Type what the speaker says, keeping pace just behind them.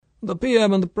The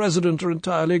PM and the President are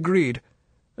entirely agreed.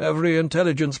 Every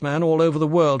intelligence man all over the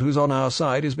world who's on our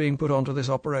side is being put onto this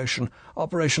operation.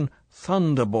 Operation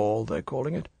Thunderball, they're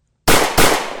calling it.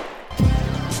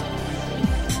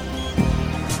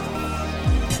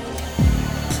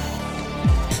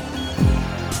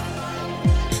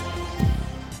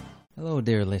 Hello,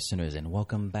 dear listeners, and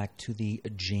welcome back to the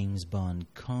James Bond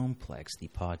Complex, the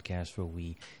podcast where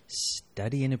we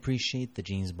study and appreciate the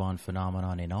James Bond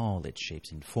phenomenon in all its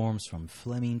shapes and forms, from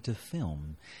Fleming to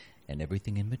film and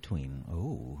everything in between.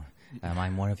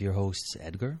 I'm one of your hosts,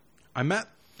 Edgar. I'm Matt.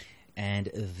 And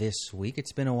this week,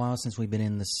 it's been a while since we've been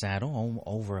in the saddle,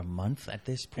 over a month at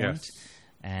this point. Yes.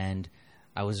 And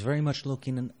I was very much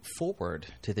looking forward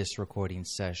to this recording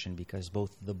session because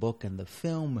both the book and the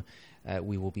film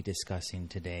we will be discussing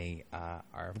today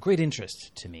are of great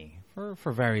interest to me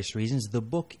for various reasons. The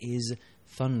book is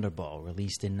Thunderball,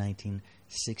 released in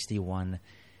 1961,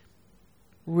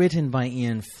 written by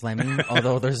Ian Fleming,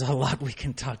 although there's a lot we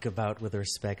can talk about with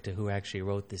respect to who actually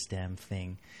wrote this damn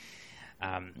thing.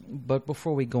 But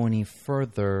before we go any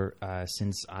further,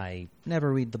 since I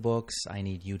never read the books, I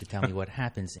need you to tell me what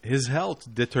happens. His health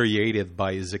deteriorated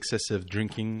by his excessive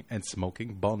drinking and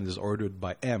smoking. Bond is ordered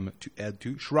by M to head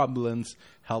to Shrublands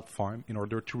Health Farm in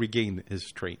order to regain his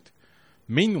strength.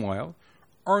 Meanwhile,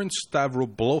 Ernst Stavro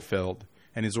Blofeld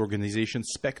and his organization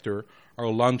Spectre are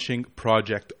launching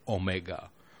Project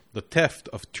Omega, the theft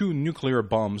of 2 nuclear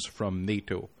bombs from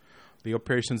NATO. The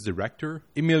operations director,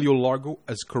 Emilio Largo,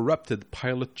 has corrupted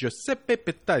pilot Giuseppe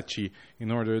Petacci in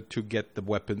order to get the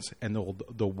weapons and hold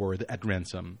the word at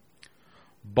ransom.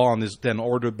 Bond is then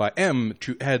ordered by M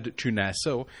to head to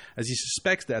Nassau, as he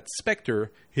suspects that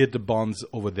Spectre hid the bombs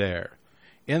over there.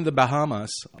 In the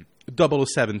Bahamas,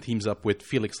 007 teams up with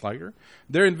Felix Leiter.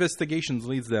 Their investigations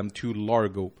leads them to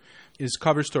Largo. His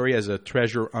cover story as a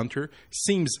treasure hunter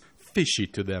seems fishy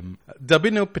to them.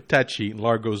 Dabino Petacci,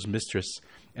 Largo's mistress,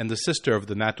 and the sister of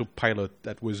the NATO pilot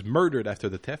that was murdered after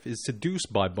the theft, is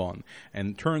seduced by Bond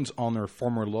and turns on her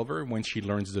former lover when she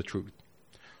learns the truth.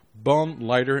 Bond,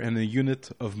 Leiter, and a unit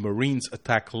of Marines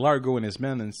attack Largo and his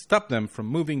men and stop them from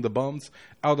moving the bombs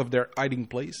out of their hiding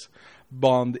place.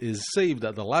 Bond is saved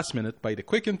at the last minute by the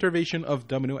quick intervention of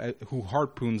Domino, who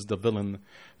harpoons the villain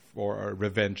for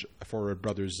revenge for her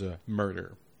brother's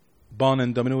murder. Bond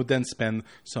and Domino then spend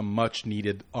some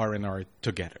much-needed R&R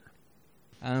together.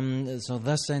 So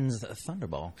thus ends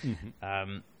Thunderball.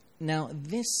 Mm-hmm. Now,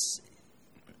 this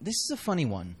is a funny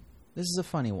one.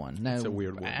 Now, it's a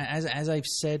weird one. As I've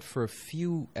said for a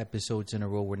few episodes in a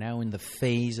row, we're now in the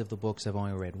phase of the books I've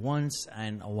only read once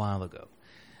and a while ago.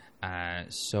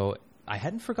 So I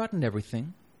hadn't forgotten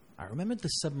everything. I remembered the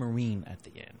submarine at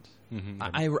the end. Mm-hmm.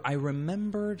 I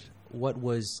remembered what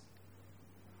was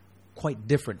quite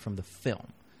different from the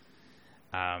film.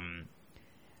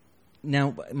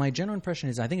 Now, my general impression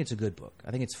is I think it's a good book.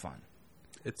 I think it's fun.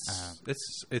 It's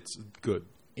good.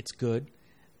 It's good.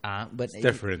 But it's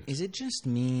different. Is it just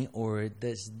me, or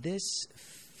does this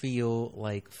feel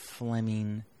like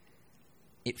Fleming?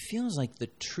 It feels like the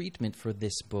treatment for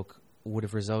this book would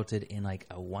have resulted in like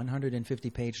a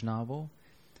 150-page novel.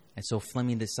 And so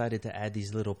Fleming decided to add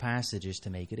these little passages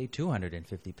to make it a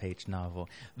 250-page novel.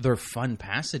 They're fun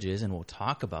passages, and we'll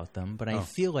talk about them. But I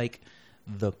feel like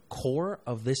the core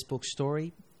of this book's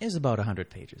story is about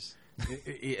 100 pages.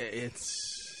 It's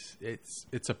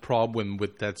a problem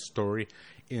with that story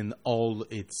in all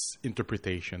its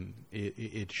interpretation.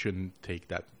 It shouldn't take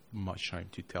that much time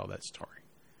to tell that story.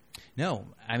 No,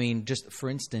 I mean, just for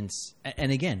instance,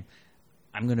 and again,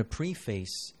 I'm going to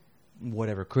preface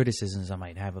whatever criticisms I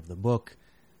might have of the book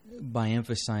by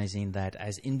emphasizing that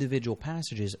as individual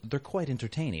passages, they're quite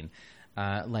entertaining.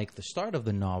 Like the start of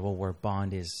the novel where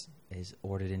Bond is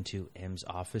ordered into M's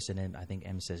office, and then I think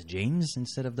M says James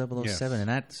instead of 007, yes. And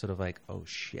that's sort of like, oh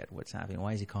shit, what's happening?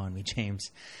 Why is he calling me James?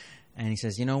 And he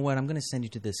says, you know what, I'm going to send you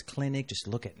to this clinic. Just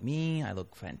look at me. I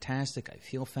look fantastic. I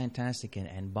feel fantastic.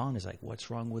 And Bond is like, what's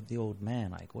wrong with the old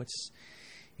man? Like,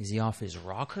 is he off his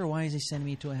rocker? Why is he sending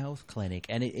me to a health clinic?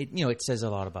 And it says a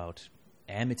lot about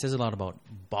M. It says a lot about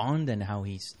Bond and how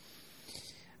he's,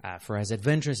 for as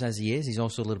adventurous as he is, he's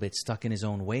also a little bit stuck in his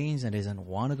own ways and doesn't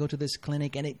want to go to this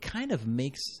clinic. And it kind of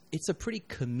it's a pretty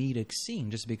comedic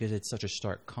scene just because it's such a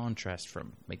stark contrast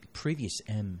from maybe previous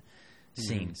M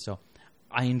scenes. So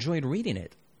I enjoyed reading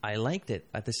it. I liked it.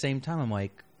 At the same time, I'm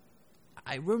like,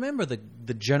 I remember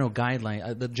the general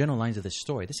guideline, the general lines of the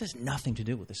story. This has nothing to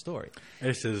do with the story.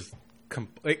 This is,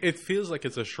 it feels like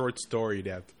it's a short story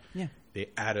that they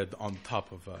added on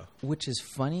top of Which is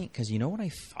funny, because you know what I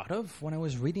thought of when I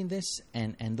was reading this?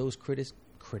 And those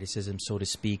criticisms, so to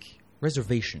speak,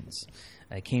 reservations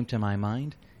came to my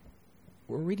mind.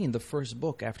 we're reading the first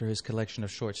book after his collection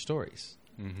of short stories.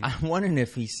 I'm wondering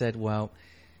if he said, well,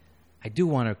 I do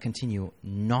want to continue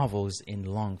novels in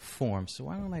long form, so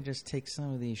why don't I just take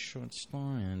some of these short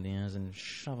story ideas and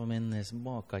shove them in this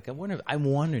book? Like, I'm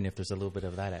wondering if there's a little bit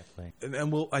of that at play.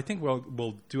 And I think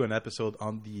we'll do an episode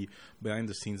on the behind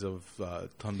the scenes of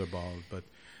Thunderball, but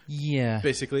yeah,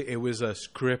 basically it was a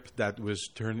script that was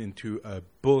turned into a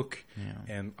book,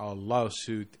 and a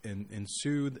lawsuit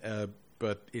ensued,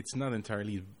 but it's not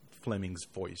entirely Fleming's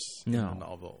voice in the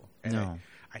novel. And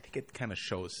I think it kind of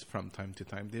shows from time to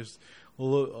time. There's a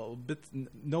little bit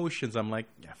notions. I'm like,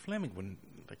 yeah, Fleming wouldn't,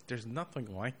 like, there's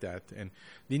nothing like that. And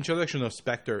the introduction of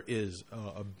Spectre is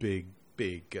a big.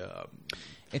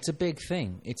 It's a big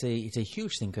thing. It's a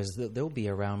huge thing because they'll be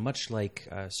around, much like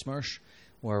Smersh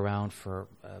were around for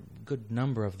a good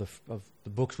number of the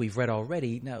books we've read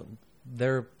already. Now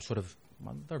they're sort of.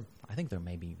 I think they're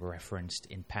maybe referenced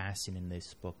in passing in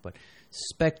this book, but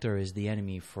Spectre is the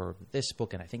enemy for this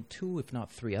book, and I think 2, if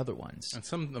not 3 other ones. And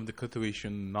some of the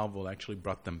continuation novel actually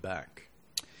brought them back.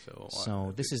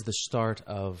 So this is the start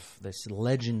of this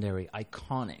legendary,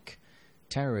 iconic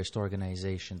terrorist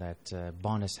organization that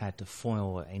Bond has had to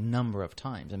foil a number of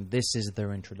times, and this is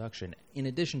their introduction, in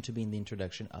addition to being the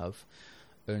introduction of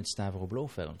Ernst Stavro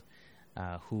Blofeld.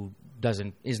 Who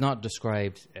is not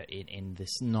described in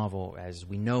this novel as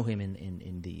we know him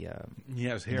in the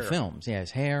films. He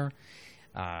has hair.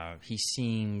 He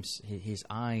seems his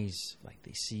eyes, like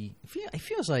they see. It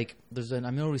feels like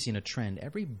I'm noticing a trend.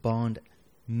 Every Bond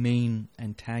main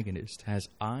antagonist has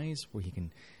eyes where he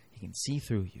can see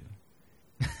through you.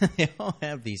 They all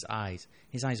have these eyes.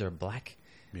 His eyes are black.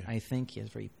 Yeah. I think he has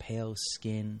very pale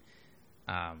skin.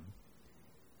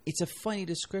 It's a funny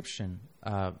description.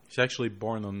 He's actually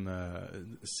born on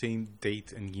the same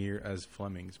date and year as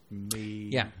Fleming's.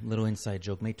 Little inside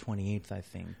joke. May 28th, I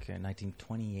think,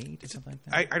 1928 or something like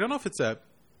that. I don't know if it's a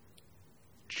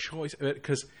choice,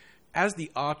 because as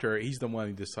the author, he's the one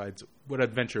who decides what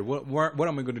adventure, what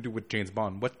am I going to do with James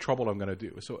Bond, what trouble I'm going to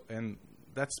do. So, and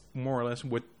that's more or less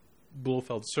what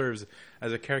Blofeld serves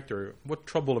as a character, what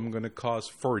trouble I'm going to cause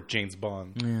for James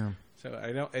Bond. Yeah. So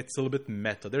I know it's a little bit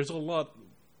meta. There's a lot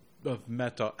of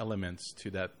meta elements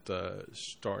to that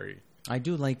story. I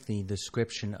do like the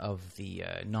description of the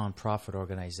non-profit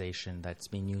organization that's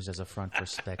being used as a front for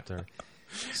Spectre.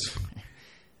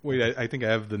 Wait, I think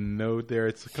I have the note there.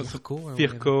 It's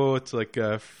Firco. It's like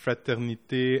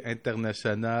Fraternité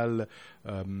Internationale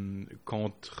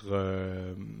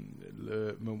contre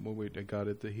wait, I got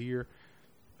it here.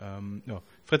 No,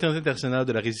 Fraternité Internationale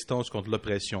de la Résistance contre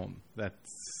l'Oppression. That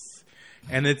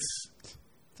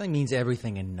means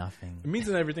everything and nothing. It means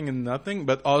everything and nothing,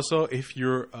 but also if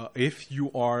you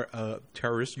are a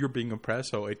terrorist, you're being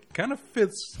oppressed. So it kind of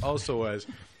fits also as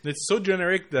it's so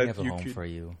generic that we have a home for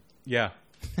you. Yeah,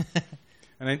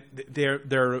 and they're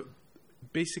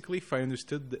basically, if I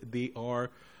understood, they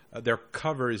are their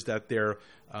covers that they're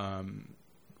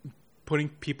putting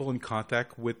people in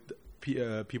contact with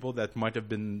people that might have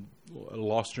been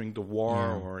lost during the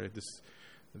war or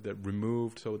that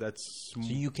removed. So that's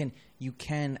you can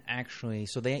actually,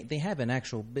 so they have an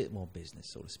actual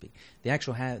business, so to speak. They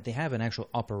have an actual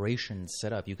operation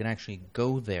set up. You can actually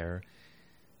go there,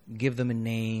 give them a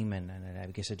name and I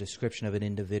guess a description of an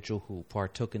individual who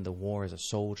partook in the war as a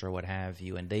soldier or what have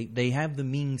you, and they have the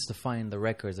means to find the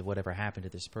records of whatever happened to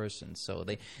this person. So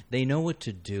they know what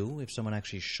to do if someone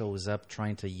actually shows up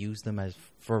trying to use them as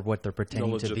for what they're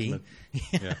pretending to be.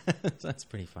 Yeah. That's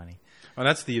pretty funny. Well,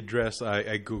 that's the address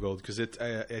I Googled, because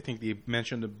I think they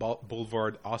mentioned the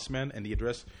Boulevard Haussmann and the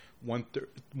address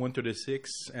 136,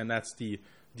 and that's the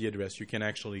address. You can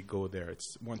actually go there.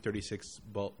 It's 136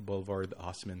 Boulevard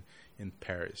Haussmann in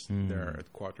Paris. Their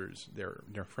headquarters,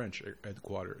 their French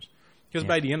headquarters. Because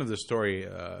by the end of the story,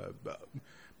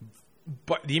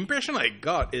 but the impression I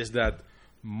got is that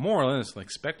more or less, like,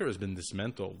 Spectre has been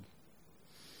dismantled.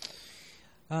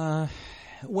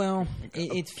 Well,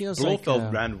 it feels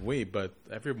Blofeld ran away, but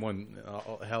everyone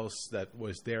else that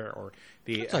was there, or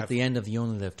it's like the end of You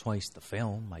Only Live Twice, the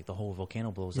film. Like the whole volcano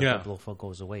blows up, and Blofeld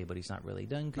goes away, but he's not really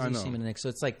done because you see him in the next. So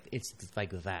it's like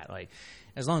that. Like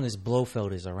as long as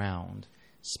Blofeld is around,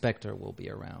 Spectre will be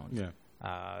around. Yeah,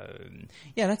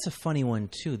 that's a funny one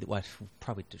too. Well,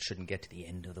 probably shouldn't get to the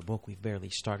end of the book. We've barely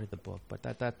started the book, but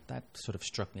that sort of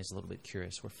struck me as a little bit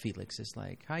curious. Where Felix is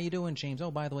like, "How you doing, James?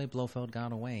 Oh, by the way, Blofeld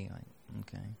got away." Like,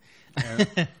 okay,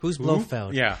 who's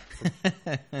Blofeld? Yeah,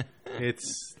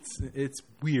 it's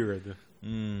weird. So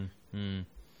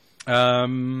we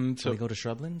go to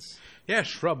Shrublands. Yeah,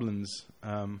 Shrublands.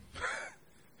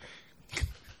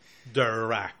 The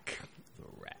rack. The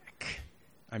rack.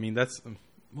 I mean, that's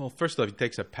Well, first off, he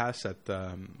takes a pass at.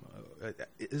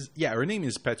 Her name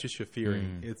is Patricia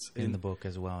Fearing. It's in the book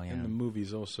as well. Yeah, in the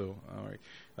movies also. All right.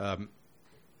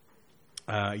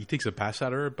 He takes a pass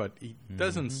at her, but he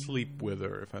doesn't sleep with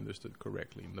her, if I understood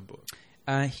correctly in the book.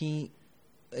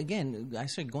 Again, I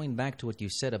started going back to what you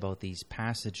said about these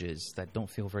passages that don't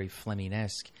feel very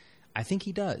Fleming-esque. I think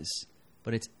he does,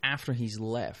 but it's after he's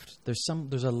left. There's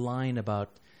a line about,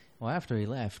 after he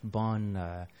left, Bond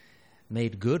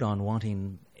made good on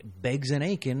wanting Beggs and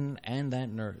Aiken and that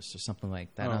nurse or something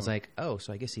like that. And I was like, so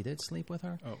I guess he did sleep with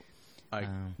her? Oh, I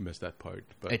missed that part.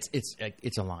 But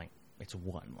it's a line. It's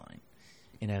one line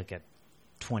in a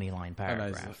 20-line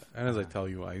paragraph. And as I tell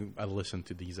you, I listen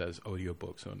to these as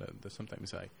audiobooks, so that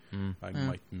sometimes I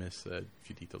might miss a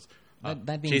few details.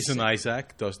 That being Jason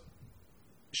Isaac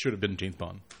should have been James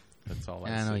Bond. That's all I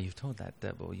say. I know you've told that,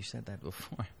 but you said that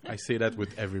before. I say that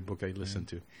with every book I listen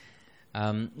to.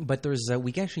 But there's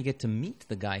we actually get to meet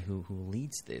the guy who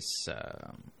leads this,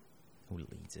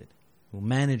 who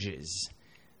manages,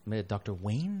 Dr.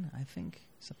 Wayne, I think,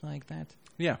 something like that.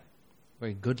 Yeah.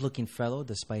 Very good-looking fellow,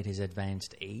 despite his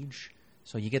advanced age.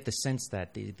 So you get the sense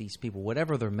that these people,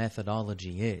 whatever their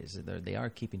methodology is, they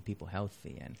are keeping people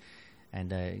healthy.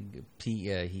 And I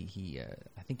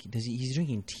think he's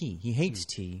drinking tea. He hates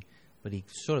tea, but he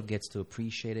sort of gets to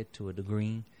appreciate it to a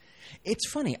degree. It's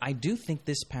funny. I do think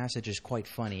this passage is quite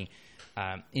funny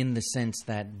in the sense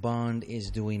that Bond is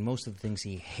doing most of the things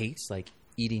he hates, like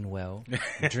eating well,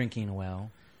 drinking well,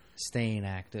 staying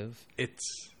active.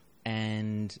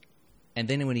 And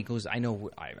then when he goes, I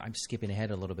know I'm skipping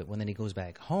ahead a little bit. When then he goes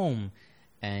back home,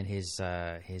 and his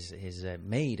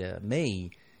maid May,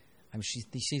 she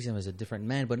sees him as a different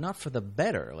man, but not for the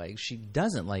better. Like, she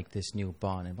doesn't like this new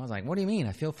Bond. And Bond's like, "What do you mean?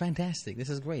 I feel fantastic. This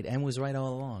is great. M was right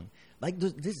all along." Like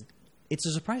this, it's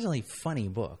a surprisingly funny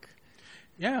book.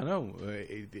 Yeah, no,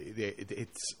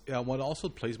 it's what also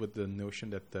plays with the notion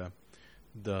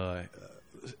that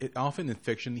often in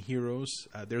fiction, heroes,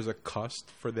 there's a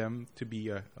cost for them to be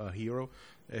a hero.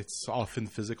 It's often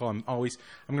physical. I'm going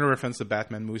to reference the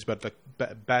Batman movies, but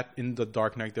like in the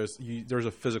Dark Knight, there's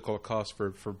a physical cost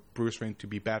for Bruce Wayne to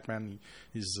be Batman.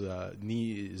 His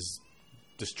knee is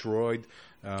destroyed.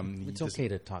 It's okay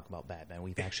to talk about Batman.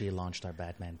 We've actually launched our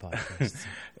Batman podcast.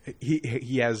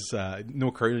 He has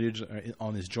no cartilage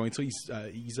on his joints, so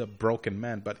he's a broken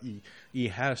man. But he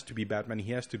has to be Batman.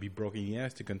 He has to be broken. He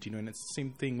has to continue, and it's the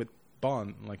same thing with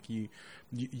Bond. Like you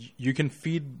can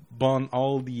feed Bond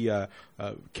all the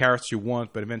carrots you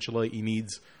want, but eventually he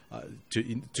needs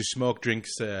to smoke,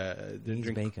 drinks. He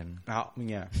needs bacon.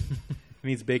 Yeah. He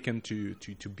needs bacon to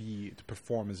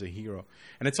perform as a hero.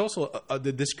 And it's also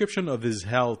the description of his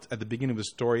health at the beginning of the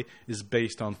story is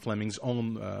based on Fleming's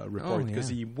own report, because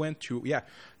he went to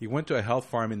a health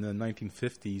farm in the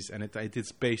 1950s, and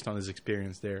it's based on his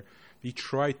experience there. He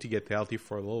tried to get healthy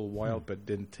for a little while, but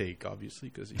didn't take, obviously,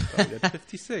 because he started at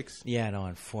 56. Yeah, no,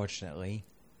 unfortunately,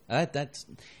 that's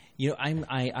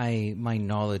my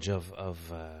knowledge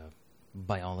of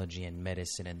biology and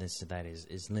medicine and this and that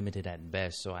is limited at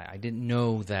best. So I didn't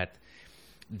know that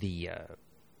the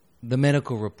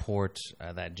medical report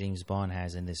that James Bond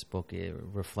has in this book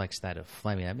reflects that of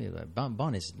Fleming. I mean,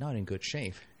 Bond is not in good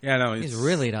shape. Yeah, no, he's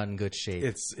really not in good shape.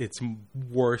 It's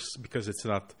worse because it's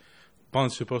not.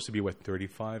 Bond's supposed to be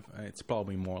 35. It's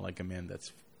probably more like a man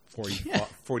that's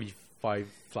 45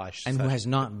 flash and who has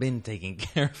not been taking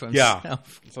care of himself. Yeah,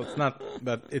 so it's not,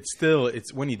 but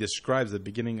it's when he describes at the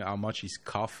beginning how much he's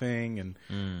coughing and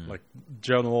like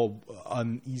general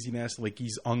uneasiness, like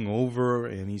he's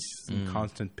hungover and he's in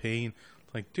constant pain.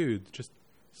 Like, dude, just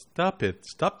stop it.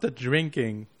 Stop the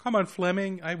drinking. Come on,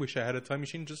 Fleming. I wish I had a time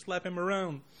machine. Just slap him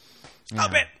around.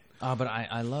 Stop it. But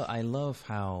I love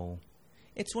how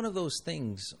it's one of those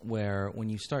things where when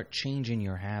you start changing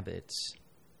your habits.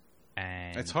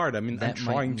 And it's hard. I mean, I'm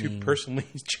trying to personally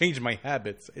change my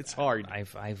habits. It's hard.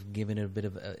 I've given it a bit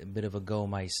of a go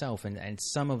myself, and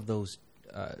some of those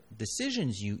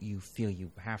decisions you feel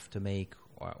you have to make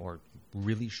or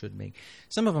really should make.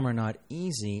 Some of them are not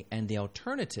easy, and the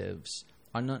alternatives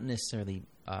are not necessarily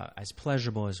as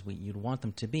pleasurable as you'd want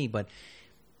them to be. But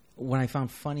what I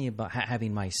found funny about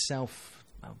having myself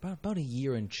about a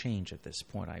year and change at this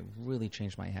point, I really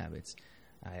changed my habits.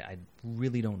 I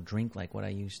really don't drink like what I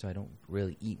used to. I don't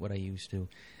really eat what I used to.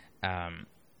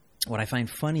 What I find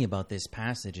funny about this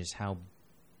passage is how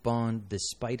Bond,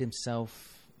 despite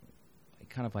himself,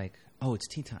 kind of like, oh, it's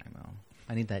tea time. Oh,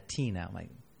 I need that tea now. I'm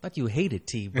like, but you hated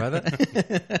tea, brother.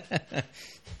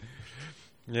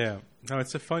 Yeah. No,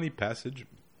 it's a funny passage.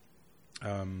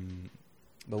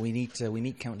 But we meet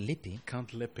Count Lippi.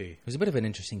 Count Lippi. Who's a bit of an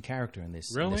interesting character in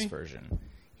this version.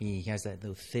 He has that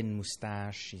little thin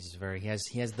mustache.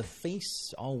 He has the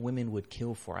face all women would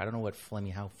kill for. I don't know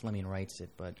how Fleming writes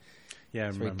it, but Yeah,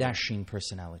 it's a very dashing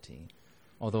personality,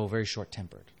 although very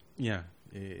short-tempered. Yeah,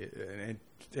 and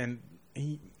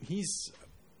he's.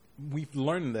 We've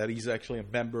learned that he's actually a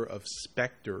member of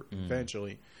Spectre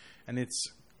eventually, and it's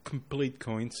complete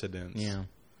coincidence. Yeah.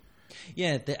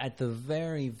 Yeah, at the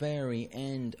very, very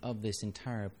end of this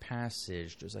entire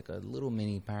passage, there's like a little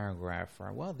mini paragraph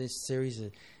for, well, this series,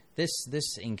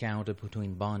 this encounter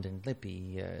between Bond and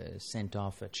Lippy sent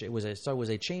off it was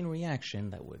a chain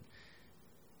reaction that would,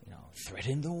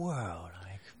 threaten the world.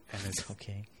 And it's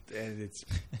okay. And it's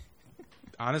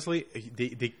honestly,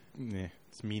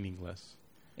 it's meaningless.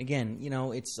 Again,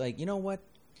 it's like, you know what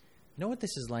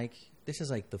this is like? This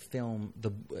is like the film,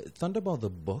 the Thunderball the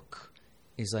book.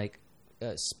 Is like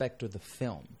Spectre the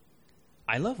film.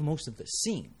 I love most of the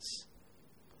scenes.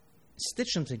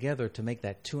 Stitch them together to make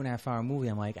that 2.5-hour movie.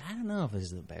 I'm like, I don't know if this is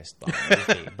the best Bond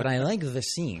movie, but I like the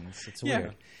scenes. It's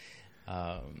weird.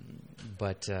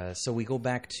 So we go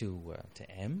back to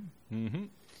M. Mm-hmm.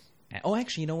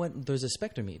 Actually, you know what? There's a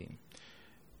Spectre meeting.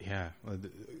 Yeah.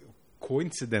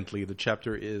 Coincidentally, the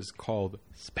chapter is called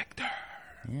Spectre.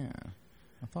 Yeah.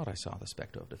 I thought I saw the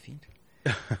Spectre of Defeat.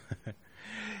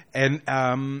 And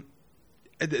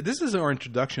this is our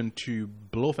introduction to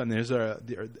Blofeld.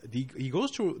 They go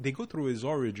through his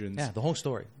origins. Yeah, the whole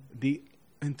story, the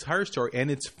entire story,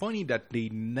 and it's funny that they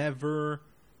never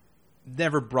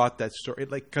brought that story.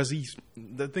 Because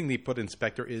the thing they put in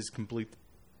Spectre is complete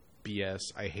BS.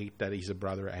 I hate that he's a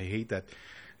brother. I hate that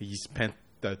he spent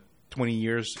the 20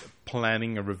 years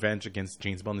planning a revenge against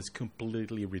James Bond. Is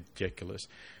completely ridiculous.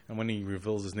 And when he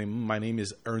reveals his name, my name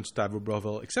is Ernst Stavro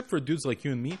Brovel. Except for dudes like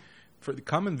you and me, for the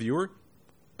common viewer,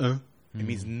 it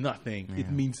means nothing. Yeah.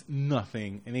 It means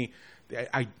nothing. And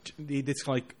it's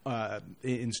like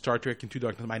in Star Trek in 2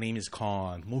 Darkness, my name is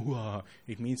Khan.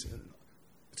 It means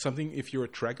something if you're a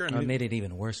Trekker. It made it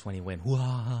even worse when he went,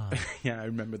 wah. Yeah, I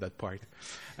remember that part.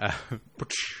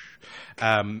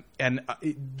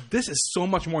 This is so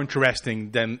much more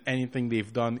interesting than anything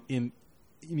they've done in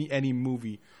any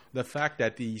movie. The fact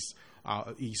that he's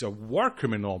a war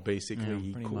criminal,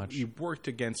 basically. He worked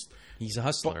against. He's a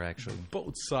hustler, actually.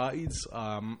 Both sides.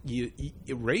 He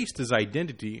erased his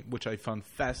identity, which I found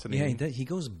fascinating. Yeah, he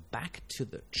goes back to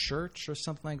the church or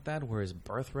something like that, where his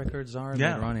birth records are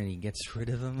later on, and he gets rid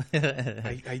of them.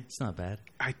 It's not bad.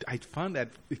 I found that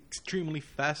extremely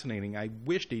fascinating. I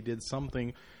wish they did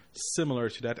something similar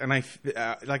to that. And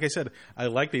like I said, I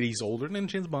like that he's older than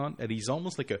James Bond, and he's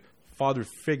almost like a father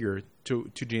figure to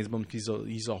James Bond. He's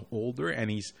older, and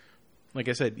he's, like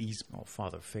I said, he's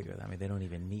father figure. I mean, they don't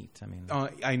even meet. I mean,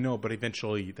 I know, but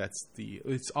eventually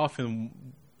it's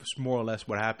often more or less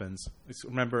what happens.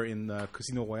 Remember in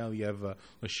Casino Royale, you have the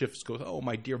shifts goes, oh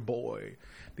my dear boy.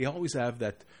 They always have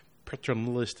that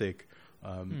paternalistic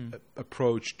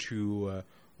approach to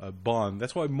Bond.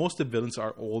 That's why most of the villains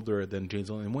are older than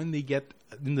James Bond. And when they get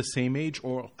in the same age,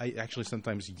 or actually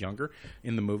sometimes younger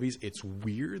in the movies, it's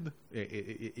weird.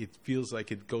 It feels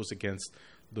like it goes against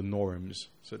the norms.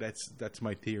 So that's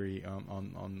my theory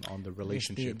on the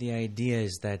relationship. The idea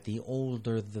is that the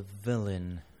older the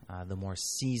villain, the more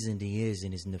seasoned he is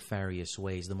in his nefarious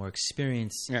ways, the more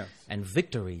experience and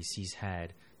victories he's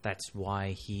had. That's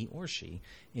why he or she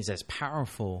is as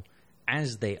powerful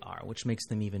as they are, which makes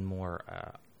them even more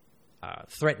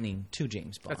threatening to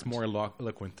James Bond. That's more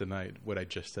eloquent than what I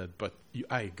just said, but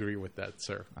I agree with that,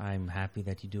 sir. I'm happy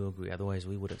that you do agree. Otherwise,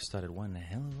 we would have started one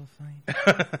hell of a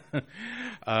fight.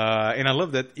 And I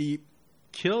love that he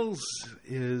kills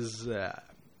his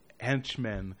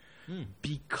henchmen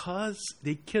because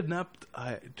they kidnapped.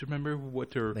 Do you remember what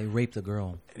they raped a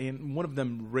girl? And one of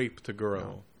them raped a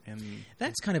girl. And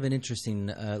that's kind of an interesting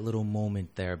little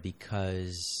moment there,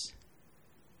 because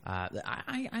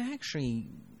I actually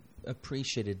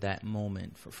appreciated that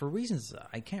moment for reasons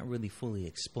I can't really fully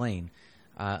explain.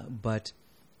 But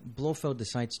Blofeld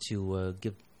decides to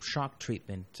give shock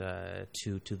treatment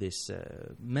to this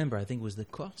member. I think it was the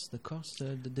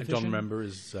division. I don't remember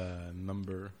his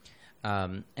number.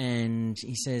 And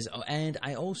he says, and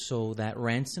I also, that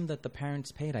ransom that the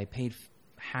parents paid, I paid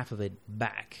half of it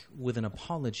back with an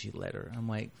apology letter. I'm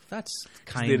like, that's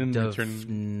kind of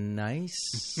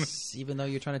nice, even though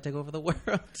you're trying to take over the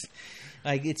world.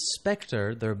 Like, it's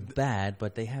Spectre, they're bad,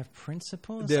 but they have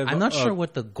principles. I'm not sure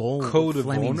what the goal code of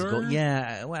Fleming's honor? goal.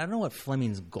 Yeah, well, I don't know what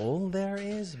Fleming's goal there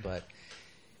is, but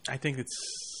I think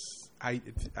I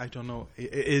don't know.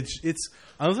 It's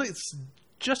honestly, it's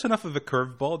just enough of a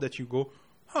curveball that you go,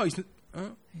 oh, he's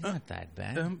not that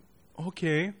bad.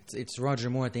 okay. It's Roger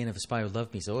Moore at the end of Spy Who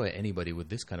Loved Me. So anybody with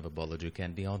this kind of a bullet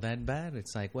can't be all that bad.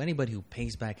 It's like, well, anybody who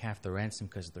pays back half the ransom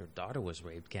because their daughter was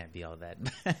raped can't be all that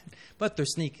bad. But they're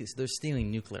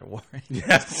stealing nuclear warrants.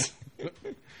 Yes.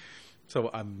 So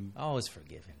always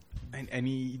forgiven. And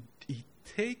he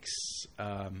takes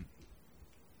some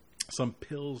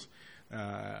pills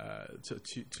to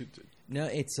No,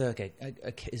 it's okay.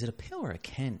 Is it a pill or a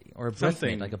candy or a breath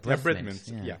mint? Like a breath mint.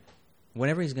 Yeah.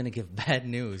 Whenever he's going to give bad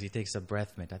news, he takes a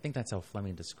breath mint. I think that's how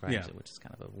Fleming describes it, which is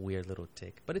kind of a weird little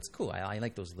tick, but it's cool. I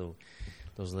like those little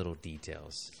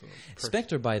details. So,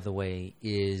 Spectre, by the way,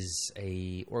 is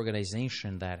a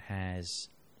organization that has,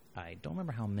 I don't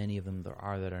remember how many of them there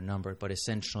are that are numbered, but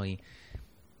essentially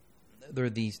there are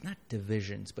these, not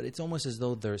divisions, but it's almost as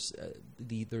though there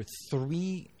are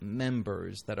three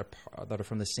members that are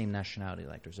from the same nationality.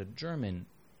 Like there's a German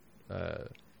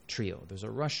trio, there's a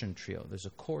Russian trio, there's a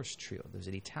Corse trio, there's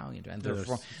an Italian trio, and they're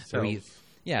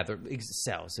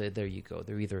cells. There you go.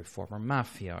 They're either former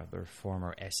mafia, or they're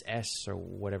former SS, or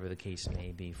whatever the case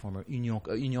may be. Former Union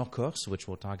Corse, which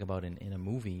we'll talk about in a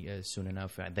movie soon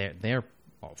enough. They're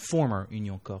former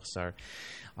Union Corse are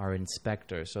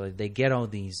inspectors. So they get all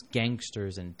these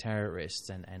gangsters and terrorists,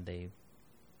 and they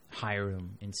hire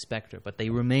them inspector, but they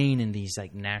remain in these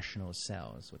like national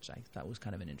cells, which I thought was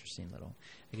kind of an interesting little,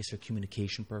 I guess for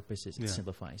communication purposes, it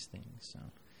simplifies things. So,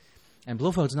 and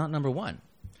Blofeld's not number one.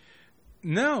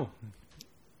 No,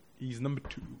 he's number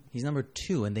two. He's number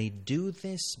two, and they do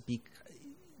this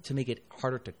to make it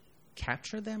harder to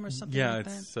capture them or something like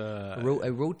that? It's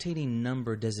a rotating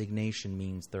number designation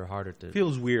means they're harder to...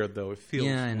 Feels weird, though. It feels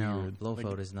weird. Yeah, I know.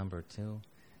 Blofeld is number two.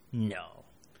 No.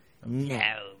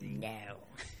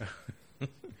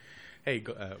 Hey,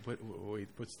 wait,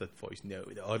 what's that voice? No.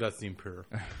 Oh, that's the Emperor.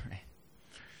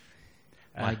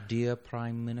 My dear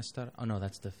Prime Minister. Oh, no,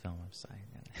 that's the film website.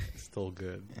 Still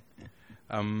good.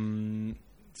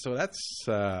 So that's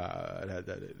and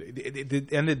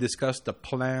they discussed the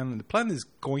plan. The plan is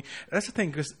going. That's the thing,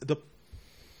 because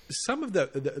some of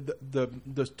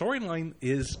the storyline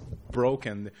is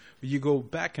broken. You go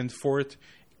back and forth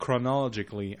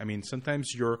chronologically. I mean,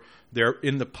 sometimes they're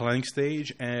in the planning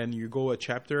stage, and you go a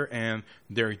chapter, and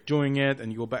they're doing it,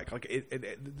 and you go back. Like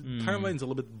the timeline's a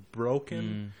little bit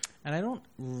broken. And I don't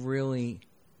really.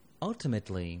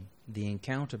 Ultimately, the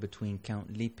encounter between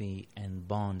Count Lippi and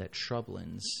Bond at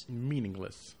Shrublands,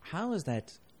 meaningless. How is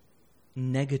that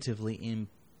negatively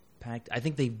impact? I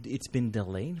think it's been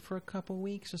delayed for a couple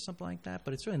weeks or something like that,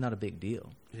 but it's really not a big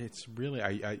deal. It's really,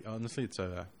 I honestly, it's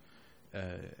I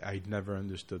never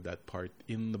understood that part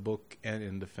in the book and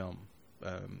in the film.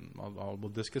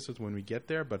 We'll discuss it when we get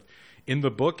there, but in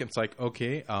the book, it's like,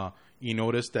 okay, you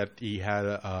noticed that he had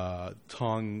a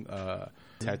tongue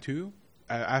tattoo.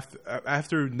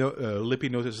 After Lippi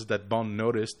notices that Bond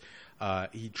noticed,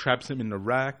 he traps him in the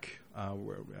rack.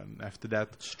 After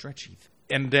that, stretchy.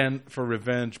 And then for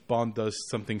revenge, Bond does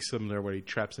something similar where he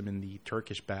traps him in the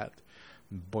Turkish bath,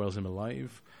 boils him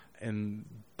alive, and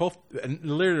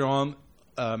later on,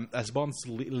 as Bond's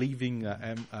leaving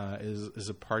his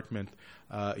apartment,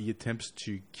 he attempts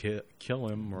to kill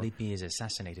him. Lippi is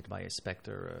assassinated by a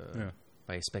Spectre,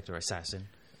 by a Spectre assassin.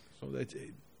 So that's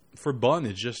it. For Bond,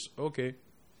 it's just, okay.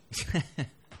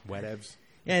 Whatevs.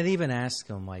 Yeah, they even ask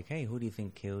him, like, hey, who do you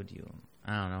think killed you?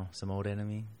 I don't know, some old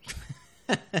enemy?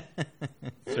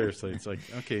 Seriously, it's like,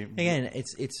 okay. Again,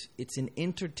 it's an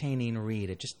entertaining read.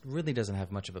 It just really doesn't have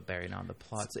much of a bearing on the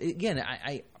plot. So, again,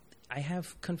 I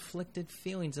have conflicted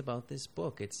feelings about this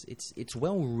book. It's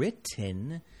well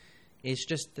written. It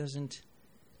just doesn't...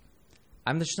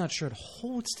 I'm just not sure it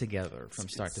holds together from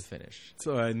start to finish.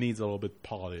 So it needs a little bit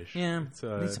polish. Yeah,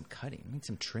 it needs some cutting. It needs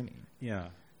some trimming. Yeah.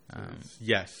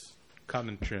 Yes. Cut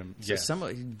and trim. So yes.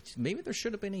 Maybe there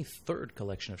should have been a third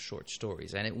collection of short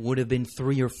stories, and it would have been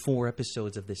 3 or 4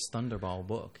 episodes of this Thunderball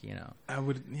book, you know. That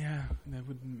would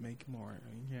make more.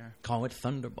 Yeah. Call it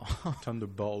Thunderball.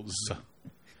 Thunderballs.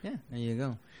 Yeah, there you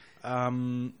go.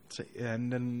 And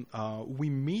then we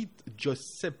meet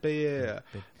Giuseppe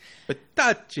Petacci. I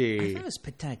thought it was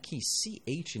Petacci.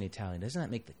 CH in Italian. Doesn't that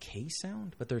make the K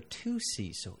sound? But there are 2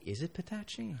 C's, so is it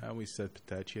Petacci? I always said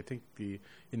Petacci. I think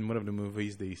in one of the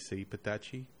movies they say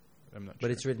Petacci. I'm not sure.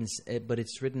 But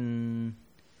it's written...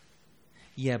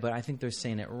 Yeah, but I think they're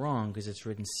saying it wrong because it's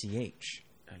written CH.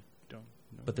 I don't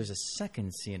know. But there's a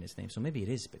second C in his name, so maybe it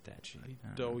is Petacci.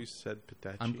 I always said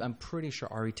Petacci. I'm pretty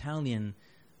sure our Italian...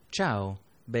 Ciao,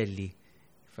 belli.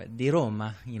 Di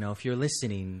Roma, you know, if you're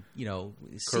listening, you know,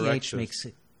 CH makes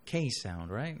a K sound,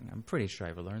 right? I'm pretty sure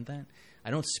I've learned that.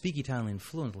 I don't speak Italian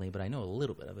fluently, but I know a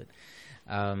little bit of it.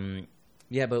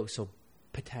 Yeah, but so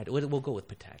Petacci, we'll go with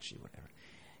Petacci, whatever.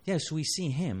 Yeah, so we see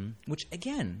him, which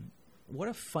again, what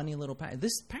a funny little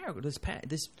this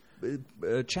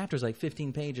chapter is like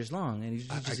 15 pages long, and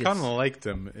I kind of liked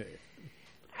him.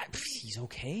 He's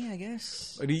okay, I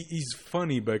guess. He's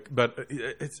funny, but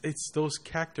it's those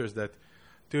characters that,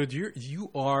 dude,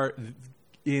 you are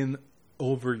in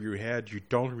over your head. You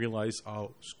don't realize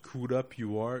how screwed up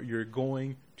you are. You're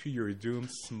going to your doom.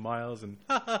 Smiles and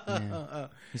yeah.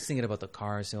 He's thinking about the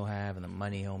cars he'll have and the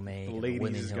money he'll make, the and ladies the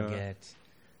women he's he'll gonna get.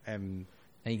 And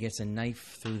he gets a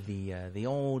knife through the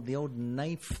old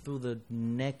knife through the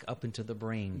neck up into the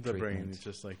brain. The brain is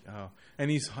just like, oh. And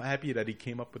he's happy that he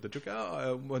came up with the joke.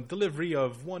 A delivery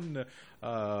of one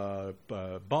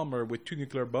bomber with 2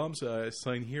 nuclear bombs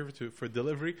signed here for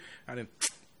delivery, and then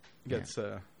gets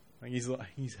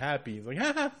he's happy. He's like,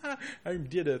 I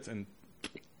did it. And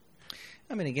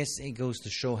I mean, I guess it goes to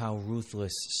show how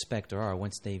ruthless Spectre are.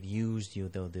 Once they've used you,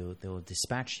 they'll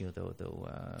dispatch you. They'll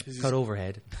cut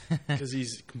overhead. Because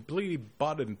he's completely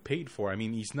bought and paid for. I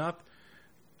mean, he's not.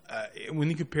 When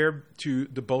you compare to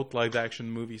the both live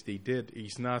action movies they did,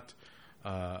 he's not.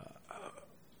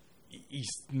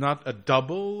 He's not a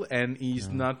double, and he's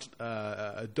not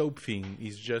a dope fiend.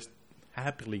 He's just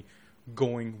happily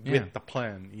going with the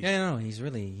plan.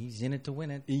 He's in it to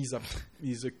win it. He's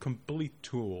a complete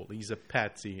tool. He's a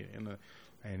patsy,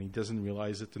 and he doesn't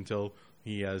realize it until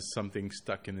he has something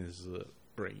stuck in his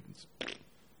brains.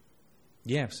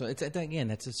 Yeah, so it's again,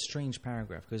 that's a strange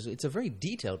paragraph because it's a very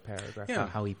detailed paragraph on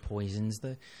how he poisons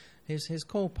his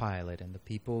co-pilot and the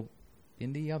people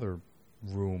in the other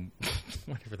room,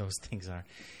 whatever those things are.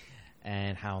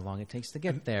 And how long it takes to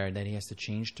get there, and then he has to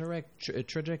change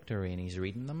trajectory, and he's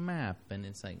reading the map, and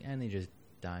it's like, and he just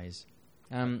dies.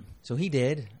 So he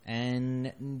did,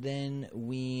 and then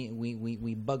we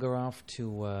bugger off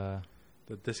to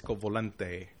the Disco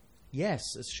Volante. Yes,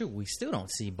 it's true. We still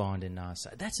don't see Bond in Nassau.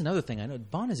 That's another thing I know.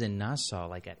 Bond is in Nassau,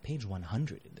 like at page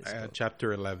 100 in this book.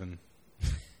 Chapter 11.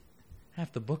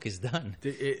 Half the book is done.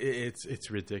 It's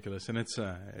ridiculous, and it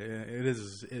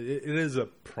is a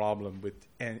problem with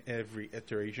every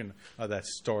iteration of that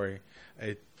story.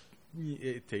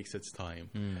 It takes its time,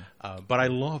 but I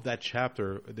love that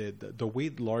chapter. The way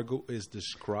Largo is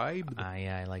described.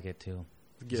 I like it too.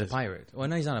 He's a pirate. Well,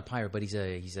 no, he's not a pirate, but he's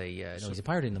a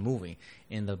pirate in the movie.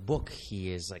 In the book,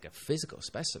 he is like a physical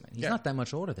specimen. He's not that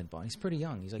much older than Bond. He's pretty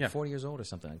young. He's like 40 years old or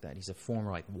something like that. He's a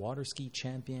former like water ski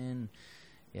champion.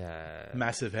 Yeah,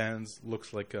 massive hands.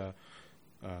 Looks like a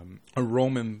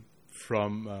Roman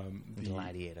from the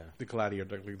Gladiator. The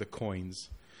Gladiator, like the coins.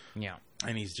 Yeah,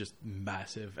 and he's just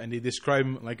massive. And they describe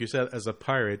him, like you said, as a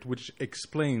pirate, which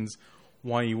explains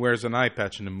why he wears an eye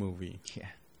patch in the movie. Yeah,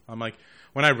 I'm like,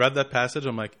 when I read that passage,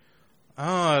 I'm like,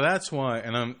 oh, that's why.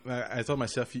 And I thought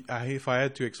myself, if I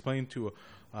had to explain to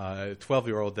a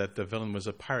 12-year-old that the villain was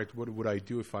a pirate, what would I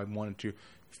do if I wanted to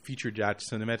feature that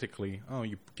cinematically? Oh,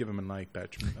 you give him an eye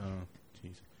patch. Oh,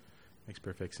 jeez. Makes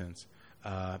perfect sense.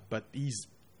 But he's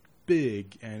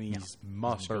big and he's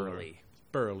muscular.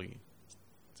 Burly.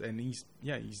 And he's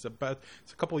about,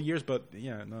 it's a couple of years, but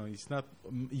he's not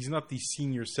the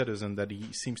senior citizen that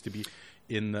he seems to be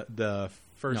in the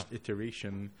first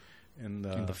iteration in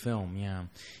the film. Yeah,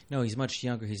 no, he's much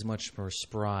younger. He's much more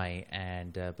spry,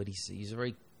 and but he's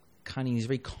very cunning. He's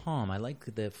very calm. I like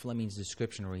the Fleming's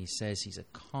description where he says he's a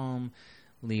calm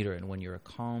leader, and when you're a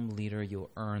calm leader, you'll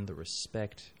earn the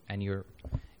respect, and your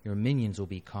minions will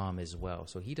be calm as well.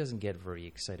 So he doesn't get very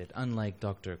excited, unlike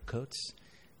Dr. Coates.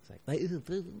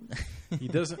 He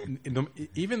doesn't.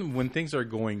 Even when things are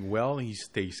going well, he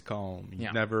stays calm. He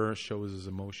never shows his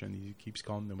emotion. He keeps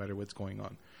calm no matter what's going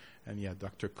on. And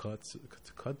Dr. Klutz.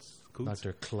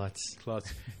 Dr.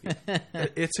 Klutz.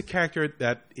 It's a character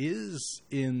that is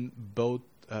in both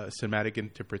cinematic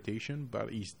interpretation, but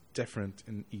he's different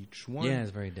in each one. Yeah,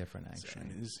 it's very different actually.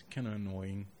 It's kind of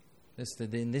annoying.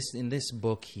 In this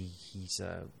book, he's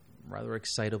rather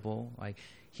excitable. Like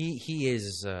he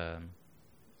is.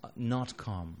 Not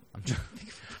calm. I'm trying to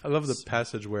think. I love the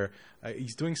passage where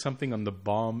he's doing something on the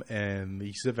bomb and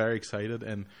he's very excited,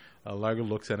 and Largo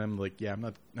looks at him like, "Yeah,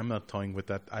 I'm not toying with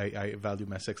that. I value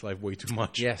my sex life way too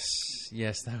much." Yes,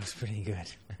 that was pretty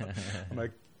good. I'm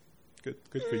like,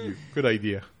 good for you. Good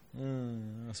idea.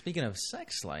 Speaking of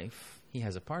sex life, he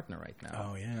has a partner right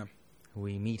now. Oh yeah. Who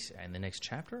we meet in the next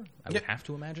chapter. I would have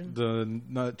to imagine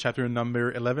the chapter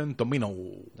number 11,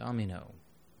 Domino.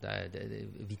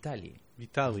 Vitali.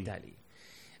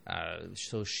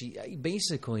 So she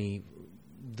basically,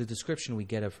 the description we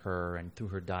get of her and through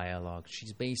her dialogue, she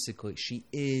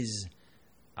is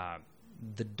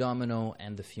the Domino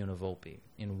and the Fiona Volpe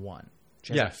in one.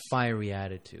 She has a fiery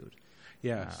attitude.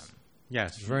 Yes.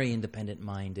 Very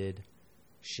independent-minded.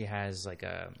 She has like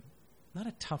not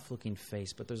a tough-looking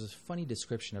face, but there's a funny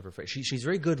description of her face. She's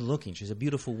very good-looking. She's a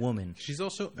beautiful woman. She's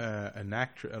also an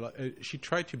actress. She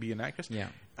tried to be an actress. Yeah.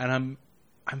 And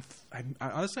I'm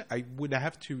honestly, I would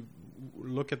have to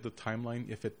look at the timeline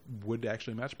if it would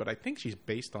actually match. But I think she's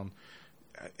based on.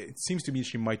 It seems to me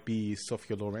she might be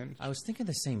Sophia Loren. I was thinking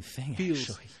the same thing.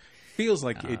 Feels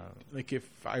like it. Like if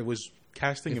I was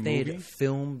casting a movie, if they had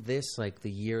filmed this like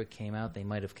the year it came out, they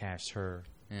might have cast her.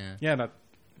 Yeah. Yeah.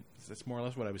 That's more or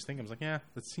less what I was thinking. I was like, yeah,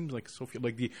 that seems like Sophia.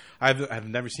 Like I've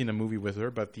never seen a movie with her,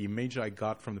 but the image I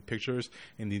got from the pictures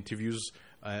and the interviews,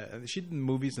 she did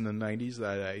movies in the 90s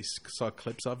that I saw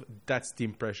clips of. That's the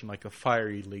impression, like a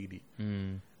fiery lady.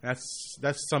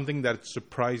 That's something that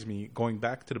surprised me going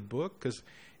back to the book, because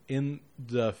in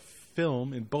the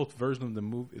film, in both versions of the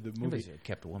movie,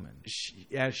 kept a woman.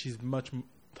 She's much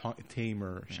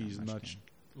tamer. Yeah, she's much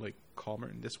like calmer.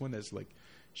 And this one is like.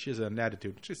 She has an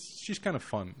attitude. She's kind of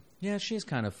fun. Yeah, she is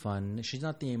kind of fun. She's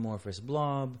not the amorphous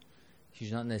blob. She's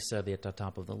not necessarily at the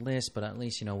top of the list, but at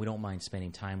least, we don't mind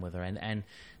spending time with her. And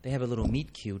they have a little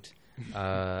meet cute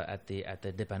at the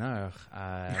dépanneur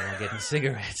getting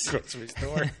cigarettes. Grocery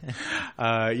store.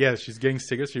 Yeah, she's getting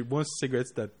cigarettes. She wants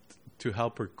cigarettes to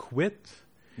help her quit.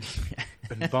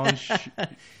 And Bond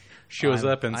shows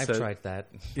up and says... I've tried that.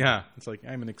 Yeah, it's like,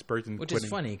 I'm an expert in quitting. Which is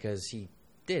funny, because he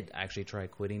did actually try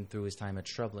quitting through his time at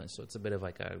Shrublands, so it's a bit of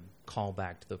like a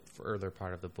callback to the further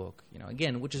part of the book,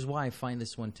 again, which is why I find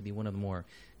this one to be one of the more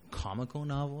comical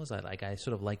novels. I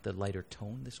sort of like the lighter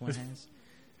tone this one has.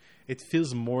 It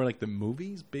feels more like the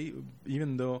movies,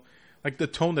 even though like the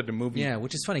tone that the movie. Yeah,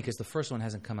 which is funny because the first one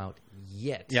hasn't come out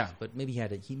yet. Yeah, but maybe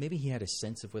he had a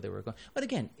sense of where they were going. But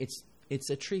again, it's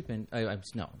a treatment.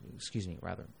 No, excuse me,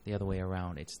 rather the other way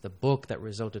around. It's the book that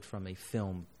resulted from a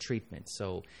film treatment.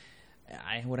 So.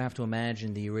 I would have to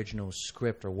imagine the original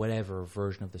script or whatever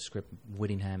version of the script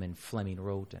Whittingham and Fleming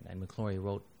wrote and McClory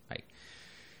wrote,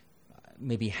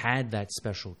 maybe had that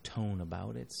special tone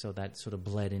about it, so that sort of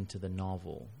bled into the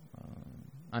novel.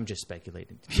 I'm just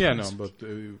speculating. Yeah, no, but...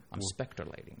 I'm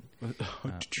speculating.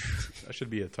 That should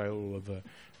be a title of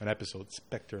an episode,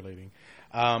 speculating.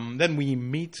 Then we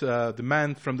meet the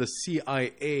man from the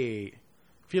CIA.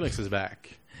 Felix is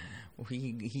back.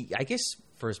 He I guess,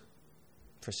 for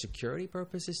security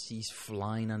purposes, he's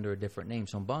flying under a different name.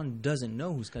 So Bond doesn't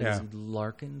know who's got his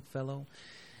Larkin fellow.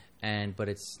 But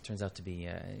it turns out to be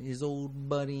his old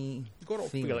buddy, good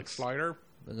old Felix Leiter.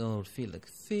 The old Felix,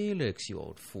 you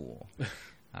old fool.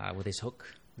 With his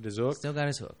hook. With his hook. Still got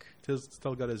his hook.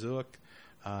 Still got his hook.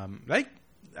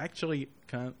 Actually,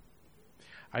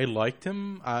 I liked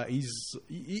him. He's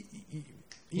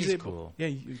cool. Yeah,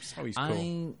 he's always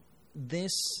cool.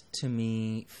 This, to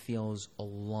me, feels a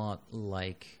lot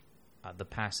like the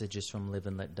passages from Live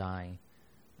and Let Die,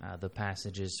 the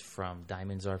passages from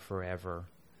Diamonds Are Forever.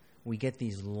 We get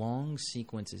these long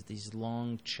sequences, these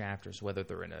long chapters, whether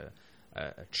they're in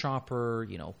a chopper,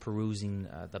 perusing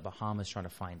the Bahamas, trying to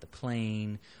find the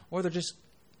plane, or they're just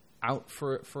out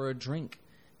for a drink,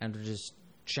 and they're just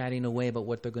chatting away about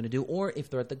what they're going to do, or if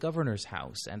they're at the governor's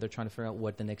house and they're trying to figure out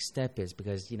what the next step is,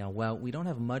 because we don't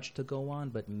have much to go on,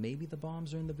 but maybe the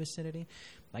bombs are in the vicinity.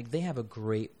 Like, they have a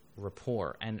great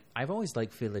rapport, and I've always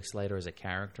liked Felix Leiter as a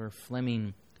character.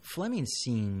 Fleming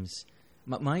seems,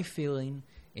 my feeling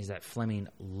is that Fleming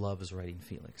loves writing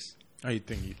Felix. I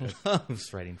think he does.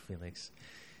 Loves writing Felix.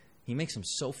 He makes him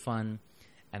so fun.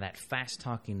 And that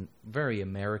fast-talking, very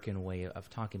American way of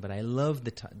talking. But I love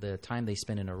the time they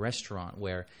spend in a restaurant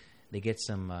where they get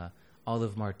some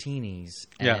olive martinis.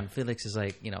 And Felix is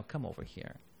like, come over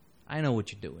here. I know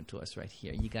what you're doing to us right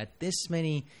here. You got this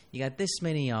many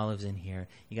olives in here.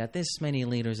 You got this many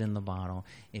liters in the bottle.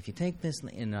 If you take this,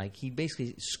 and he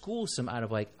basically schools him out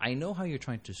of I know how you're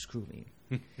trying to screw me.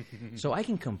 So I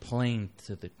can complain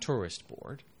to the tourist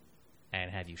board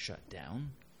and have you shut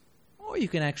down. Or you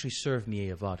can actually serve me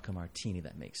a vodka martini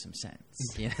that makes some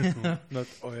sense. Not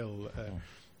oil,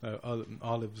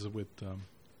 olives with a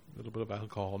little bit of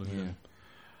alcohol in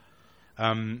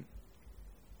them.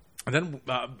 And then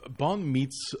Bond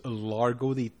meets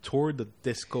Largo. They tour the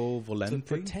Disco Volante. So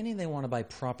pretending they want to buy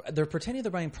property. They're pretending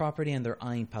they're buying property, and they're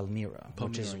eyeing Palmyra,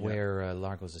 which is where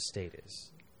Largo's estate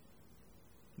is.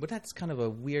 But that's kind of a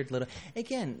weird little...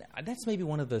 Again, that's maybe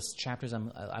one of the chapters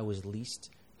I was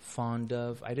least fond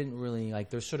of. I didn't really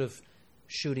they're sort of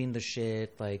shooting the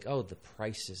shit the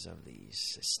prices of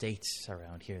these estates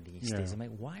around here these days. I'm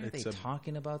like, why are they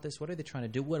talking about this? What are they trying to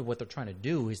do? What they're trying to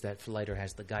do is that Leiter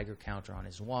has the Geiger counter on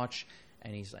his watch,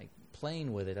 and he's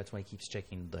playing with it. That's why he keeps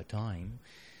checking the time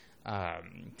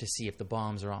to see if the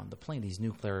bombs are on the plane. These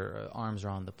nuclear arms are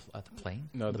on the plane,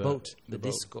 the boat, the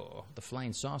disco, the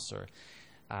flying saucer.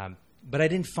 But I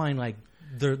didn't find like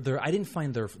their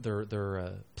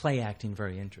play acting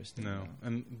very interesting. No,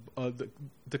 and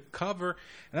the cover,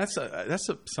 and that's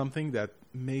something that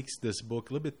makes this book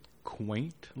a little bit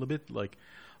quaint, a little bit like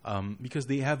because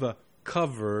they have a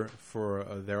cover for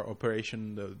their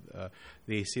operation.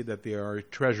 They say that they are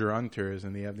treasure hunters,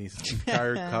 and they have this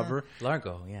entire cover.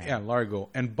 Largo, yeah, Largo,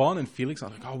 and Bond and Felix are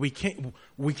like, oh, we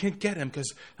can't get him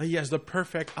because he has the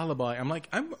perfect alibi. I'm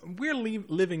like, we're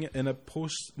living in a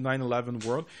post 9/11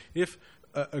 world. If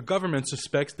a government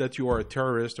suspects that you are a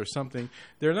terrorist or something,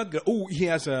 they're not going, oh, he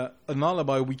has an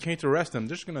alibi, we can't arrest him.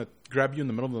 They're just going to grab you in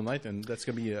the middle of the night, and that's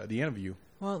going to be the end of you.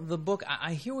 Well, the book,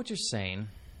 I hear what you're saying.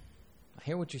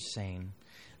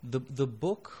 The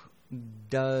book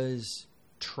does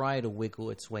try to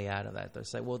wiggle its way out of that. They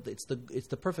say, well, it's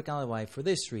the perfect alibi for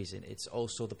this reason. It's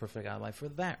also the perfect alibi for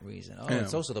that reason. Oh,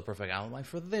 it's also the perfect alibi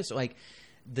for this. Like,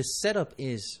 the setup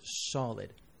is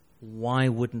solid. Why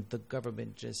wouldn't the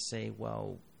government just say,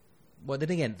 well,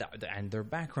 then again, and their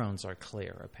backgrounds are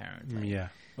clear, apparently. Yeah.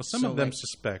 Well, some of them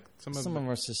suspect. Some of them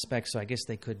are suspect, so I guess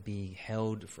they could be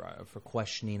held for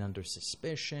questioning under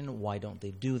suspicion. Why don't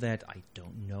they do that? I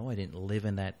don't know. I didn't live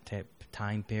in that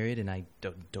time period, and I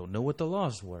don't know what the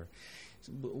laws were.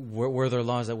 Were there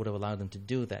laws that would have allowed them to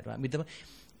do that? I mean,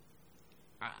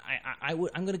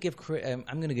 I'm going to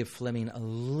give Fleming a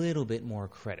little bit more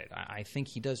credit. I think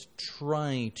he does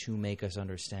try to make us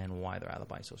understand why their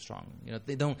alibi is so strong. You know,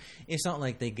 they don't. It's not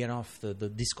like they get off the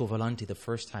disco volante the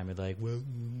first time and they're like, well,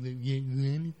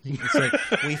 it's like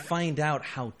we find out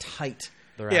how tight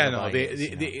their alibi is.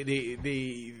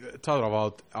 They talk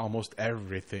about almost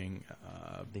everything.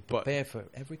 They prepare for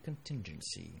every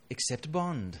contingency except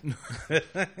Bond.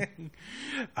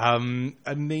 And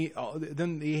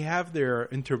then they have their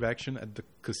interaction at the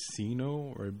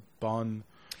casino or Bond.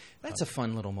 That's a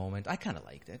fun little moment. I kind of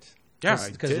liked it. Yeah,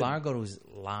 because Largo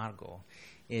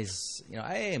is, you know,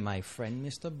 hey, my friend,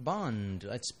 Mr. Bond,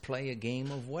 let's play a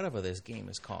game of whatever this game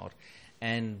is called.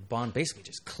 And Bond basically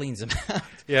just cleans him out.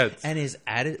 Yeah, and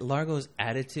Largo's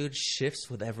attitude shifts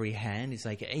with every hand. He's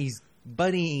like, hey,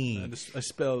 buddy, I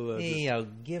spell. Hey, I'll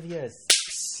give you a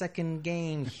second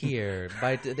game here.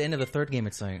 By the end of the third game,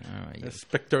 it's like, all right, the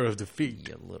specter of defeat,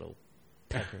 you little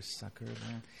pecker sucker.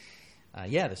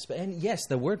 And yes,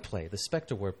 the wordplay, the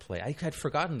Spectre wordplay. I had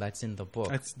forgotten that's in the book.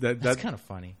 That's kind of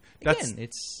funny. Again,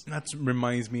 that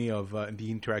reminds me of the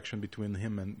interaction between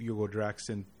him and Hugo Drax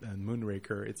and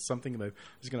Moonraker. It's something that I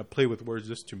was going to play with words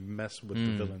just to mess with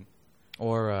the villain.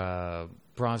 Or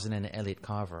Brosnan and Elliot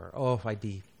Carver. Oh, if I'd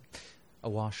be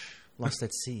awash, lost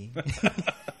at sea.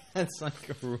 That's like,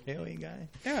 really, guy?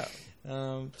 Yeah.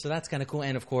 So that's kind of cool.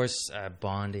 And, of course,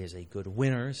 Bond is a good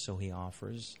winner, so he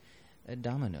offers a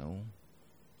domino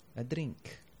a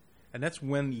drink. And that's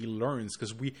when he learns,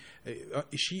 because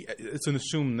it's an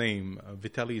assumed name.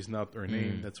 Vitaly is not her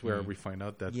name. That's where we find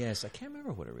out that... Yes, I can't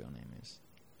remember what her real name is.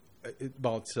 It's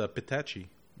Pitachi.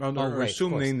 Her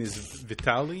assumed name is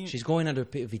Vitaly. She's going under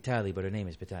Vitaly, but her name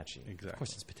is Pitachi. Exactly. Of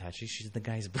course it's Pitachi. She's the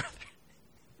guy's brother.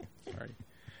 Sorry.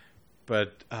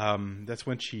 But that's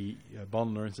when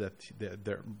Bond learns that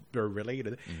they're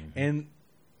related. Mm-hmm. And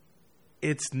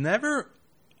it's never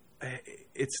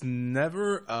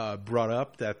brought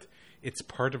up that it's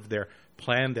part of their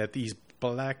plan that he's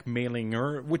blackmailing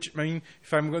her. Which, I mean,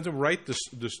 if I'm going to write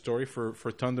the story for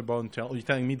Thunderball and you're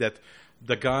telling me that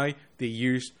the guy they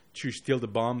used to steal the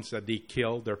bombs that they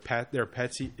killed, their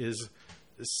patsy is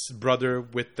brother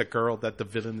with the girl that the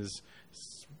villain is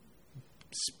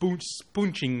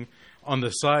spoonching on the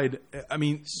side. I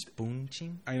mean,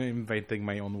 spoonching? I'm inventing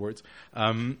my own words.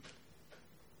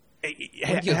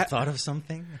 Would you have thought of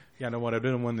something? Yeah, no, what I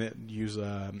didn't want to use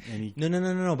any...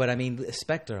 No. But I mean,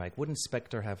 Spectre, like, wouldn't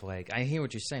Spectre have, like... I hear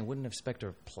what you're saying. Wouldn't have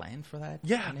Spectre planned for that?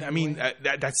 Yeah, I mean,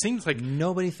 that seems like...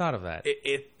 Nobody thought of that.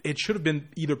 It should have been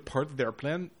either part of their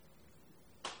plan,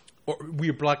 or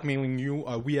we're blackmailing you,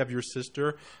 we have your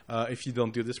sister, if you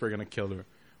don't do this, we're going to kill her.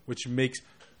 Which makes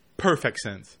perfect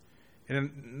sense.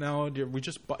 And now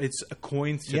it's a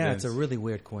coincidence. Yeah, it's a really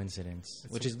weird coincidence,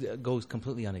 goes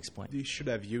completely unexplained. They should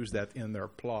have used that in their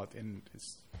plot, and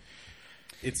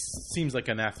it seems like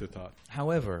an afterthought.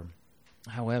 However,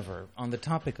 on the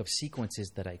topic of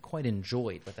sequences that I quite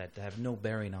enjoyed, but that have no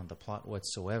bearing on the plot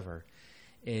whatsoever,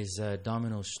 is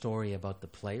Domino's story about the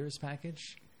players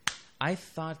package. I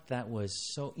thought that was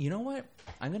so. You know what?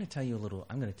 I'm going to tell you a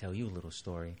little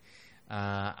story.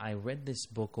 I read this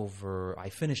book I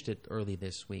finished it early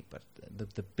this week, but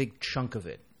the big chunk of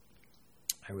it,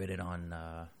 I read it on,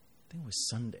 I think it was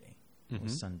Sunday. Mm-hmm. It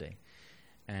was Sunday.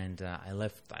 And I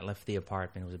left the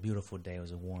apartment. It was a beautiful day. It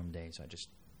was a warm day. So I just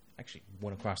actually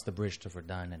went across the bridge to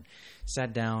Verdun and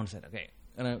sat down and said, okay,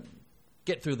 gonna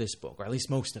get through this book, or at least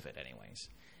most of it, anyways.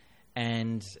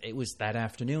 And it was that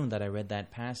afternoon that I read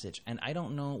that passage, and I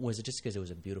don't know, was it just because it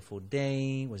was a beautiful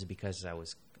day? Was it because I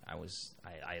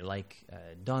like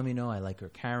Domino, I like her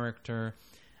character?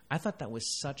 I thought that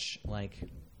was such like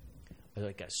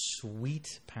a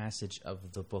sweet passage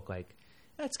of the book. Like,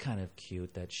 that's kind of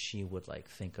cute that she would like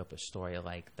think up a story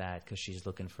like that because she's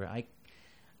looking for. I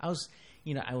was,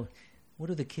 what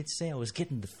do the kids say? I was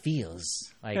getting the feels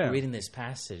reading this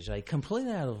passage, like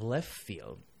completely out of left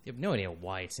field. You have no idea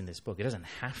why it's in this book. It doesn't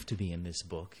have to be in this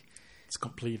book. It's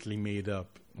completely made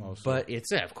up. Also. But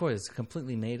of course, it's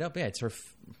completely made up. Yeah, it's her.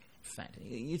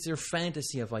 It's her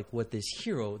fantasy of like what this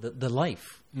hero, the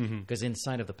life, because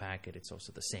inside of the packet, it's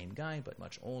also the same guy but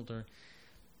much older.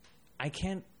 I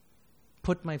can't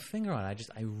put my finger on it.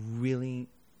 I really,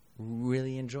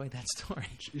 really enjoyed that story.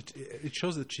 It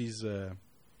shows that she's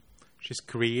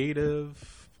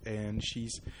creative and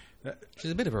she's a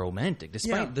bit of a romantic,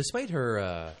 despite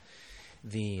her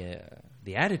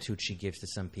the attitude she gives to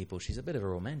some people. She's a bit of a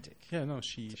romantic. Yeah, no,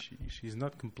 she's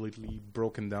not completely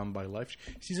broken down by life.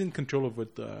 She's in control of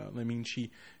what.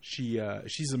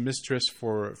 She's a mistress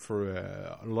for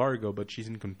Largo, but she's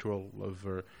in control of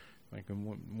her. Like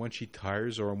when she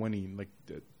tires, or when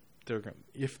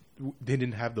if they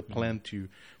didn't have the plan to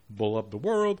blow up the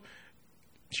world,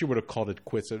 she would have called it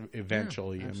quits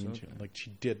eventually. Yeah, she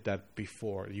did that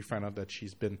before. You find out that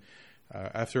she's been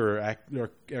after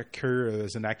her career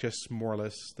as an actress more or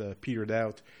less petered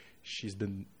out. She's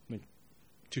been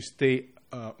to stay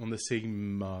on the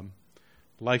same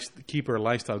keep her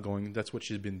lifestyle going. That's what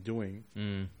she's been doing.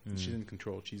 She's in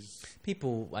control.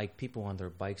 People on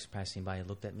their bikes passing by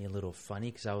looked at me a little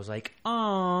funny because I was like,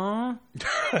 "Aww."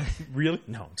 Really?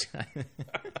 No.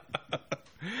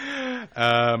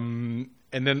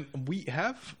 And then we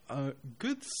have a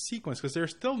good sequence because they're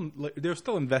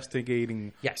still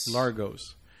investigating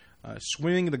Largos,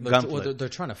 swimming the gauntlet. Well, they're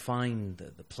trying to find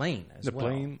the plane as well. The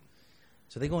plane.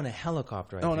 So they go in a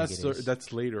helicopter.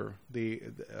 That's later.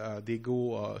 They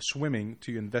go swimming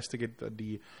to investigate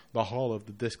the hull of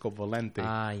the Disco Volante.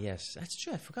 Ah, yes, that's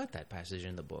true. I forgot that passage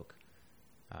in the book.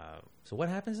 So what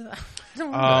happens? I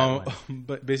don't remember that one.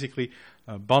 But basically,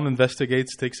 Bond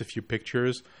investigates, takes a few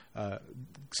pictures.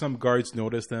 Some guards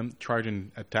notice them, charge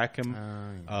and attack him.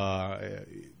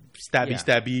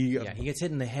 Stabby. Yeah, he gets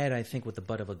hit in the head, I think, with the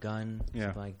butt of a gun,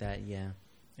 something like that. Yeah.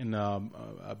 And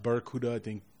a Barracuda, I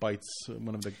think, bites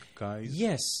one of the guys.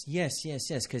 Yes.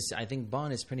 Because I think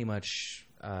Bond is pretty much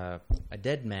a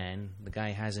dead man. The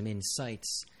guy has him in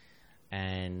sights,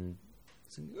 and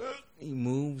he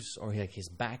moves, or his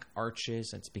back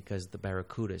arches. That's because the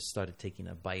Barracuda started taking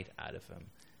a bite out of him.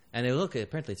 And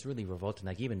apparently it's really revolting.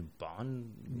 Like, even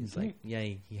Bond is like,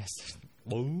 he has to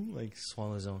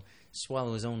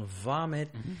swallow his own vomit.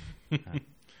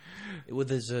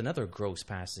 There's another gross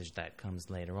passage that comes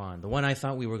later on. The one I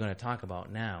thought we were going to talk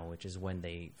about now, which is when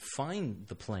they find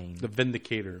the plane. The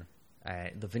Vindicator.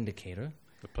 The Vindicator.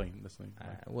 The plane. This thing.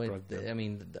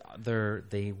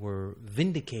 They were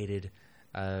vindicated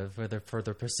for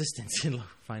their persistence in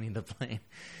finding the plane.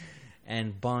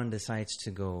 And Bond decides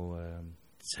to go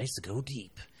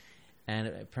deep. And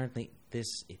apparently it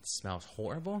smells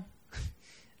horrible.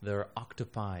 There are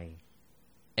octopi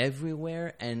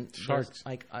everywhere, and sharks,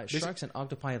 sharks and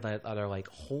octopi that are like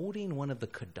holding one of the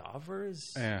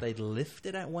cadavers. They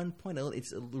lifted at one point. It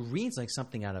reads like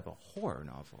something out of a horror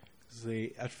novel.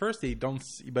 At first they don't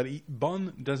see, but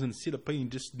Bond doesn't see the plane. He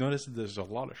just notices there's a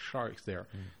lot of sharks there.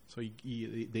 So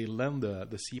they land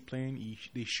the seaplane.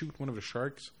 They shoot one of the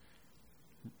sharks.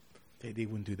 They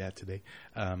wouldn't do that today.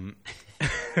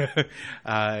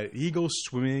 He goes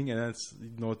swimming, and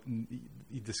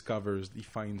he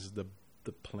finds the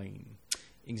plane.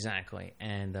 Exactly,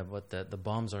 and but the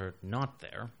bombs are not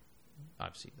there.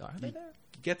 Obviously, are they there?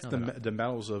 He gets the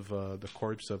medals of the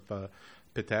corpse of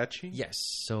Pitachi. Yes,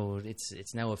 so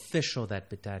it's now official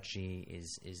that Pitachi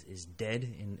is dead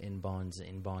in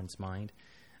Bond's mind.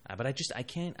 But I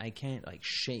can't like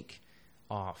shake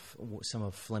off some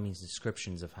of Fleming's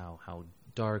descriptions of how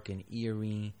dark and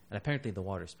eerie, and apparently the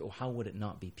water spill. How would it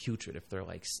not be putrid if there are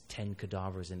like 10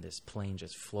 cadavers in this plane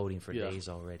just floating for days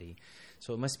already?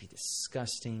 So it must be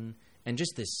disgusting. And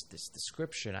just this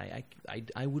description, I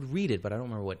would read it, but I don't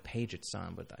remember what page it's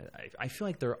on. But I feel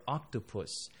like there are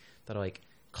octopus that are like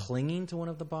clinging to one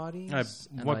of the bodies. At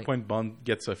one point, Bond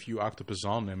gets a few octopus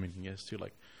on him, and he has to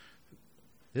like.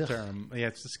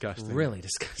 It's disgusting. Really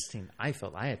disgusting. I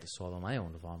felt I had to swallow my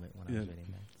own vomit when I was reading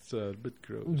that. It's a bit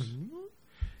gross.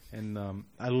 And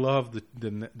I love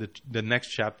the next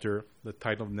chapter. The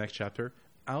title of the next chapter: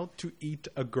 "Out to Eat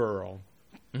a Girl."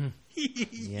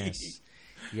 Yes.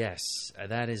 Yes,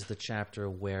 that is the chapter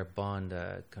where Bond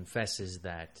confesses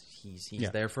that he's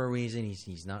there for a reason.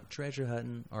 He's not treasure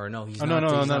hunting, or no, he's not.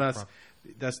 No.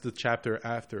 That's the chapter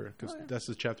after, because that's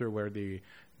the chapter where the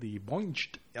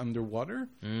boinged underwater.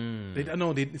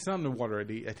 It's not underwater.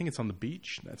 I think it's on the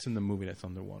beach. That's in the movie. That's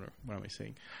underwater. What am I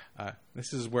saying?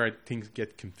 This is where things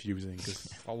get confusing because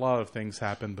a lot of things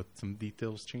happen, but some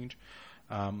details change.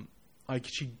 Like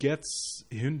she gets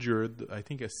injured. I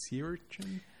think a sea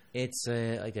urchin. It's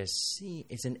like a sea.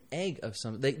 It's an egg of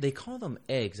some. They call them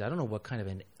eggs. I don't know what kind of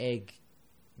an egg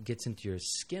gets into your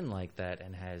skin like that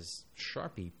and has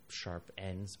sharp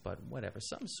ends, but whatever.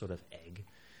 Some sort of egg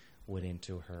went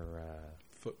into her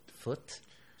foot.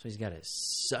 So he's got to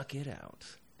suck it out,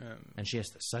 and she has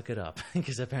to suck it up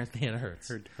because apparently it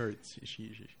hurts. It hurts.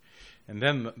 And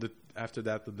then after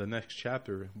that, the next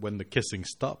chapter, when the kissing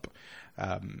stop,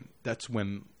 that's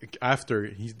when, after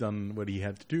he's done what he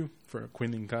had to do for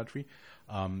Queen and Country,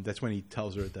 that's when he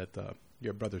tells her that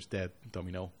your brother's dead,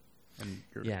 Domino, and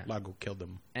your Largo killed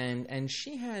him. And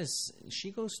she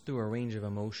goes through a range of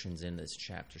emotions in this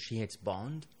chapter. She hits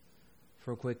Bond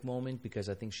for a quick moment because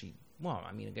I think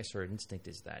I guess her instinct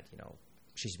is that,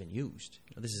 she's been used.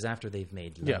 This is after they've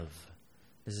made love. Yeah.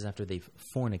 This is after they've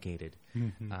fornicated.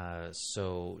 Mm-hmm.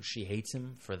 So she hates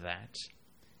him for that.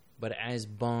 But as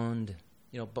Bond,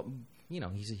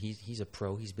 he's a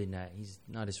pro. He's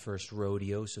not his first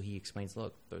rodeo. So he explains,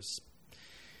 look,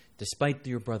 despite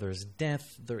your brother's death,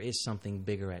 there is something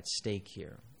bigger at stake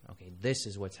here. Okay, this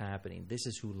is what's happening. This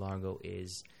is who Largo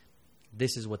is.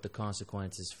 This is what the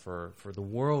consequences for the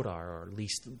world are, or at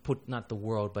least not the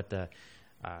world, but the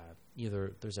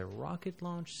either there's a rocket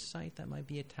launch site that might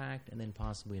be attacked, and then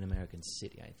possibly an American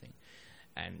city, I think.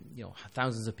 And,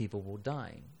 thousands of people will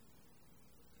die.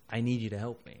 I need you to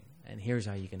help me, and here's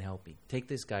how you can help me. Take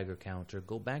this Geiger counter,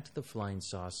 go back to the flying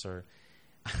saucer.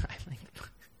 I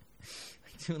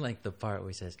do like the part where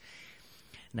he says,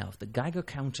 now, if the Geiger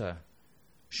counter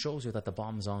shows you that the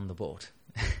bomb's on the boat,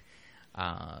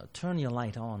 turn your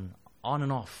light on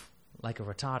and off like a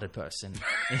retarded person.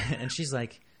 And she's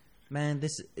like, man,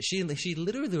 she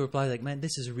literally replies like, man,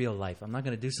 this is real life. I'm not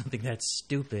going to do something that's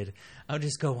stupid. I'll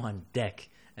just go on deck.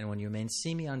 And when your men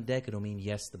see me on deck, it'll mean,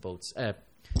 yes, the boat's... I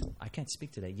can't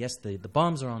speak today. Yes, the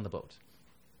bombs are on the boat.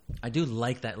 I do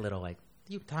like that little, like,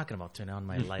 you talking about turning on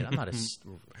my light? I'm not a...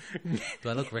 Do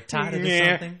I look retarded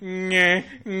or something?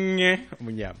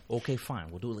 Yeah. Okay,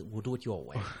 fine. We'll do it your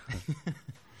way.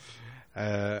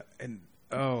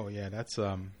 That's...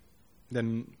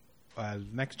 Then...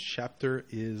 next chapter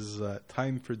is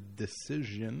Time for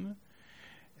Decision,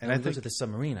 and I think to the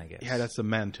submarine, I guess. Yeah, that's the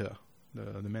Manta,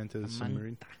 the Manta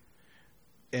submarine.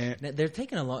 And they're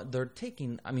taking a lot. They're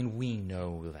taking. I mean, we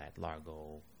know that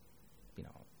Largo,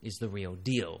 is the real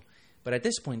deal, but at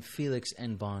this point, Felix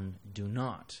and Bond do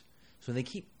not. So they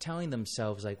keep telling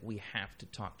themselves like, we have to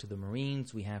talk to the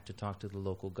Marines, we have to talk to the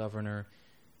local governor.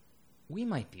 We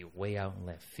might be way out in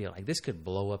left field. Like, this could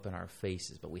blow up in our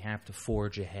faces, but we have to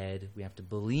forge ahead. We have to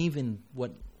believe in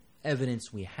what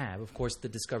evidence we have. Of course, the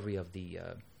discovery of the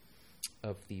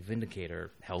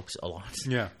Vindicator helps a lot.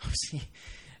 Yeah.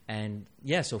 And,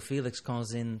 so Felix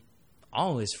calls in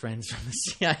all his friends from the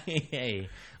CIA.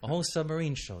 A whole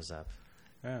submarine shows up.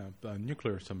 Yeah, a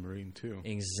nuclear submarine, too.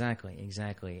 Exactly.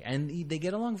 And they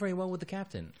get along very well with the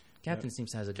captain. Captain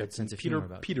seems to have a good sense of humor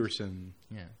about Peterson.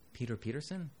 It. Yeah.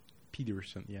 Peterson?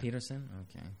 Peterson, yeah. Peterson?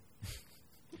 Okay.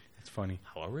 That's funny.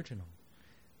 How original.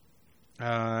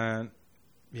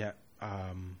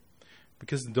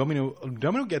 Because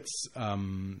Domino gets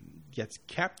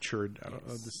captured at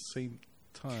the same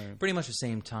time. Pretty much the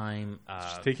same time.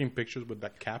 She's taking pictures with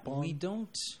that cap on. We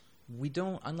don't,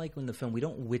 unlike in the film, we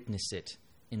don't witness it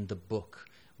in the book.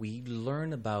 We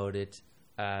learn about it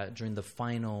during the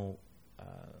final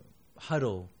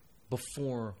huddle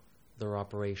before their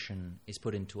operation is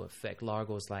put into effect.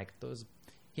 Largo's like,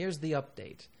 here's the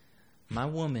update. My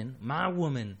woman,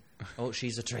 oh,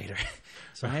 she's a traitor.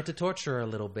 So I had to torture her a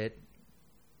little bit.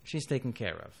 She's taken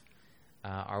care of.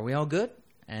 Are we all good?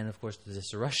 And, of course, there's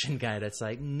this Russian guy that's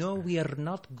like, no, we are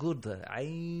not good.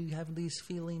 I have this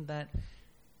feeling that...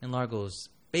 And Largo's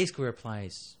basically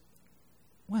replies,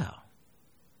 well,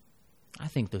 I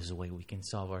think there's a way we can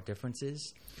solve our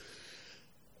differences.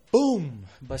 Boom!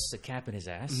 Busts a cap in his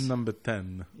ass. Number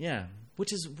 10. Yeah.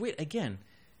 Which is weird. Again,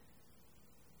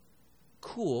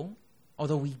 cool.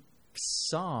 Although we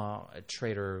saw a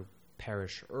traitor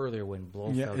perish earlier when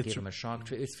Blofeld gave him a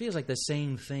shock. It feels like the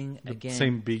same thing again.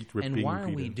 Same beat repeating. And why are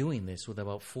we doing this with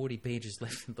about 40 pages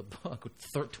left in the book?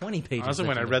 With 20 pages also,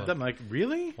 left when I read that, I'm like,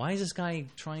 really? Why is this guy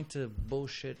trying to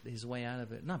bullshit his way out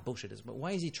of it? Not bullshit, but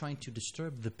why is he trying to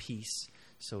disturb the peace,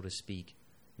 so to speak,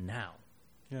 now.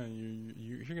 Yeah,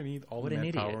 you're gonna need all What the an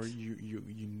manpower idiot.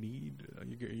 you need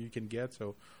you can get.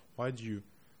 So why do you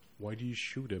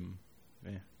shoot him?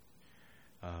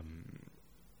 Yeah.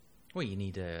 Well, you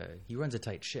need he runs a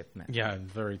tight ship, man. Yeah,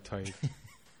 very tight.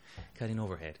 Cutting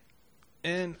overhead.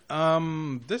 And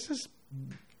this is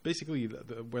basically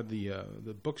where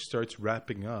the book starts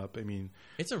wrapping up. I mean,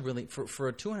 It's a really for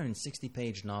a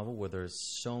 260-page novel where there's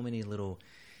so many little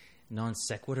non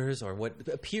sequiturs or what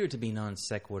appear to be non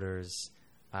sequiturs.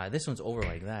 This one's over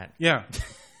like that. yeah,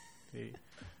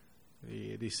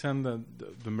 they send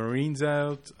the Marines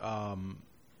out.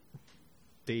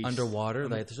 They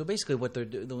Underwater, so basically, what they're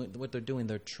doing,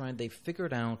 they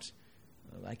figured out.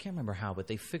 I can't remember how, but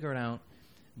they figured out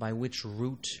by which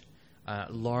route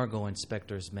Largo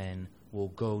Inspector's men will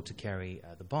go to carry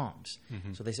the bombs.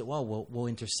 Mm-hmm. So they said, well, we'll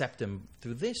intercept them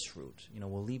through this route.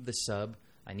 We'll leave the sub.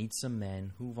 I need some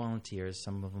men. Who volunteers?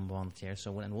 Some of them volunteer.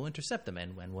 So we'll intercept them,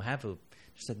 and we'll have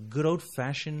just a good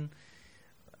old-fashioned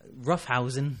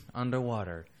roughhousing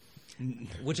underwater,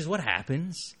 which is what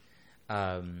happens.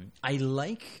 I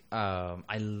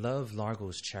love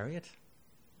Largo's chariot.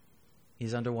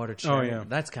 His underwater chariot. Oh, yeah.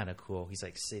 That's kind of cool. He's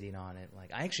like sitting on it.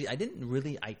 Like I didn't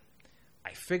really. I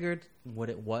figured what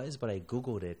it was, but I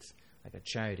Googled it. Like a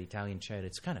chariot, Italian chariot.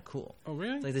 It's kind of cool. Oh,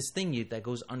 really? It's like this thing that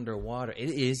goes underwater.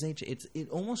 It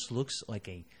almost looks like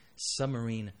a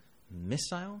submarine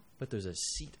missile, but there's a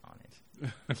seat on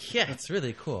it. Yeah, it's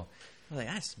really cool. I was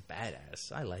like, that's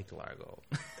badass. I like Largo.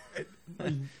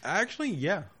 Actually,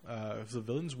 yeah. Of the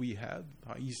villains we had,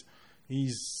 he's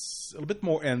a little bit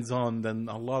more hands-on than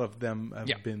a lot of them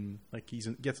have been. Like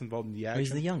gets involved in the action.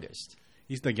 He's the youngest.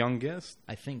 He's the youngest,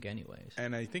 I think, anyways.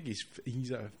 and I think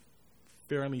he's a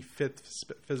fairly fit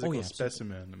physical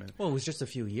specimen. I mean, Well, it was just a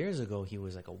few years ago. He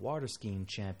was like a water skiing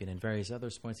champion and various other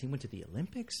sports. He went to the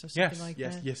Olympics or something like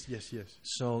that. Yes.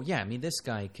 So yeah, I mean, this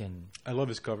guy can. I love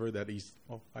his cover. That he's.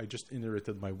 Oh, I just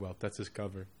inherited my wealth. That's his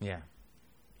cover. Yeah,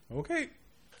 Okay.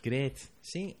 great.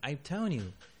 See, I'm telling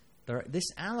you, this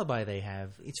alibi they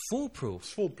have, it's foolproof.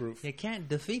 It's foolproof. You can't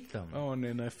defeat them. Oh, and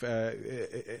then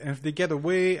if they get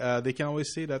away, they can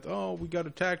always say that, oh, we got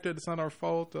attacked. It's not our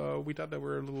fault. We thought that we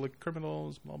were little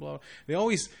criminals. Blah blah. They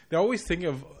always think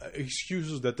of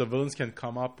excuses that the villains can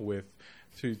come up with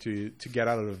to get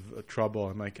out of trouble.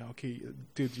 I'm like, okay,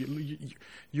 dude,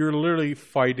 you're literally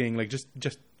fighting. Like just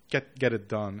get it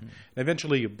done. And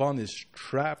eventually, Bond is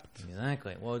trapped.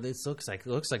 Exactly. Well, this looks like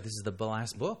this is the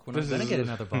last book. We're not going to get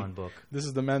another Bond book. This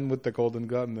is the man with the golden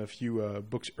gun a few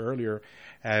books earlier,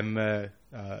 and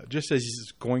just as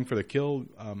he's going for the kill,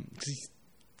 'cause he's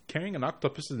carrying an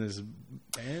octopus in his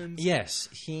hands. Yes,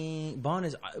 Bond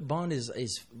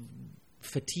is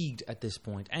fatigued at this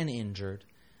point and injured.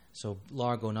 So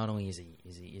Largo, not only is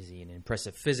he an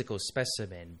impressive physical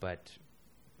specimen, but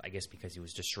I guess because he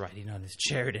was just riding on his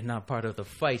chariot and not part of the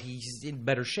fight, he's in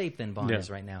better shape than Bond is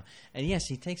right now. And yes,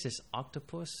 he takes this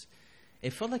octopus.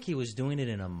 It felt like he was doing it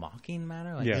in a mocking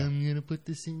manner, like I'm gonna put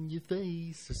this in your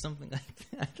face or something like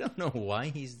that. I don't know why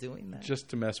he's doing that. Just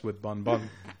to mess with Bond. Bond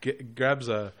grabs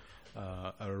a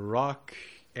rock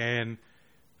and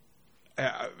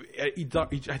I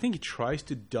think he tries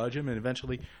to dodge him, and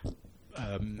eventually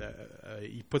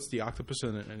he puts the octopus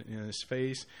in his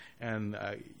face, and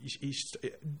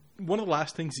one of the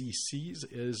last things he sees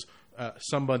is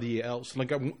somebody else.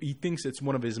 Like he thinks it's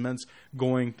one of his men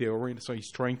going the arena, so he's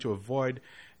trying to avoid.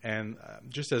 And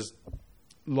just as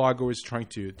Largo is trying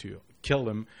to kill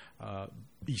him,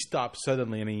 he stops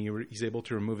suddenly, and he's able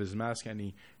to remove his mask, and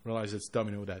he realizes it's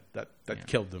Domino that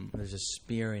killed him. There's a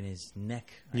spear in his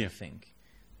neck, I think.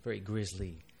 Very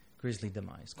grisly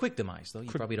demise. Quick demise, though. You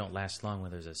probably don't last long when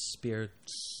there's a spear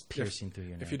piercing through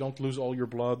your neck. If you don't lose all your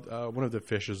blood, one of the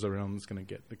fishes around is going to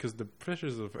get... Because the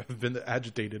fishes have been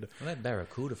agitated. Well, that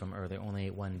barracuda from earlier only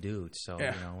ate one dude, so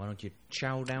why don't you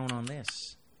chow down on this?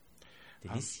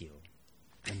 Delicio.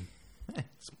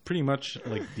 It's pretty much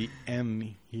like the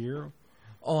end here.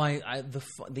 Oh,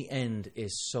 the end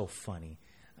is so funny.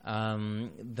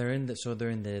 They're in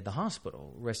the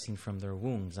hospital, resting from their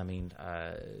wounds. I mean,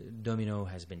 Domino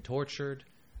has been tortured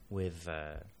with.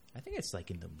 I think it's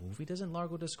like in the movie. Doesn't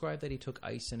Largo describe that he took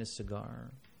ice in his cigar?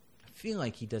 I feel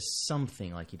like he does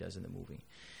something like he does in the movie.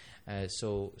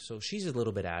 So she's a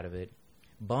little bit out of it.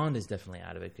 Bond is definitely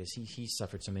out of it because he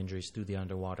suffered some injuries through the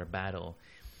underwater battle,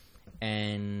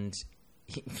 and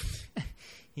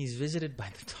he's visited by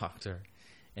the doctor,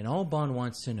 and all Bond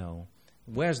wants to know,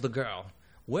 where's the girl?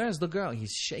 Where's the girl?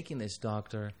 He's shaking this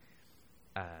doctor,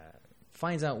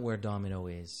 finds out where Domino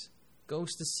is,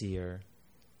 goes to see her,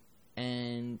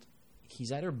 and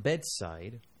he's at her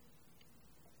bedside,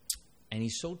 and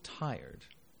he's so tired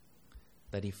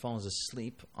that he falls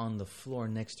asleep on the floor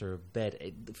next to her bed.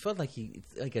 It felt like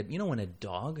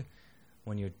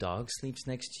when your dog sleeps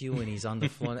next to you and he's on the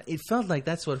floor. It felt like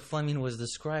that's what Fleming was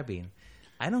describing.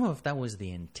 I don't know if that was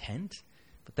the intent,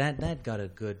 but that got a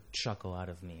good chuckle out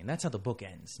of me. And that's how the book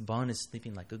ends. Bond is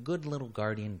sleeping like a good little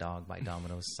guardian dog by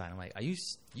Domino's side. I'm like, are you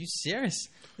serious?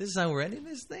 This is how we're ending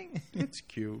this thing? It's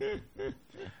cute.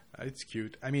 It's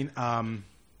cute. I mean,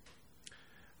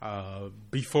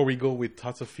 before we go with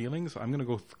thoughts of feelings, I'm going to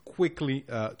go quickly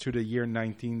to the year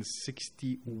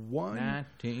 1961.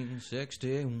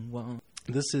 1961.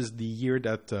 This is the year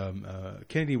that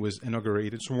Kennedy was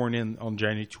sworn in on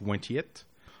January 20th.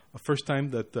 First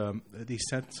time that they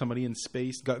sent somebody in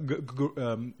space.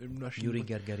 Yuri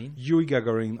Gagarin. Yuri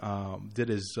Gagarin did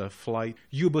his flight.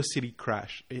 Yuba City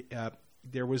crash.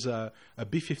 There was a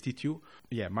B-52,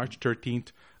 March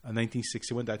 13th,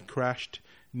 1961, that crashed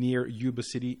near Yuba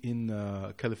City in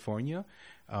California.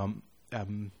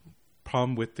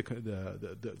 Problem with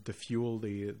the fuel,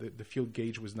 the fuel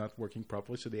gauge was not working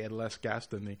properly, so they had less gas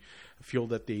than the fuel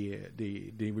that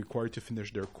they required to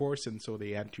finish their course, and so they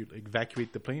had to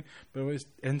evacuate the plane. But it was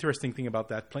an interesting thing about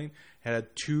that plane. It had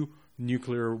 2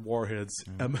 nuclear warheads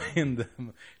in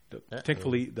them.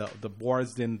 Thankfully, the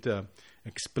warheads didn't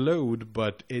explode,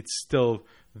 but it's still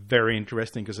very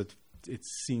interesting because it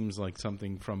seems like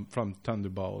something from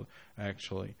Thunderball,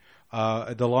 actually.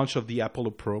 The launch of the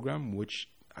Apollo program, which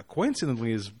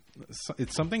coincidentally it's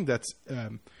something that's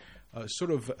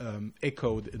sort of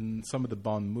echoed in some of the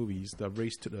Bond movies, the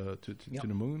race to the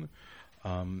moon.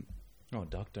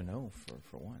 Dr. No,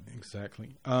 for one.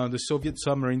 Exactly. The Soviet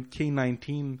submarine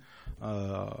K-19,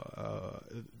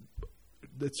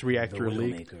 its reactor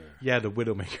leak. Yeah, the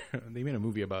Widowmaker. They made a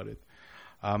movie about it.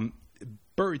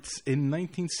 Births in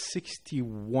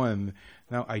 1961.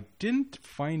 Now, I didn't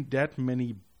find that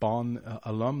many Bond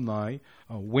alumni.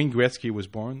 Wayne Gretzky was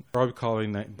born. Robert Colley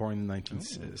born in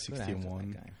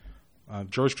 1961.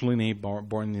 George Clooney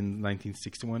born in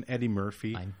 1961. Eddie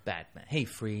Murphy. I'm Batman. Hey,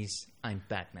 Freeze. I'm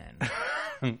Batman.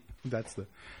 That's the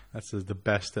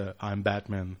best. I'm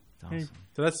Batman. Awesome.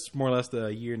 So that's more or less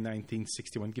the year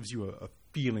 1961. Gives you a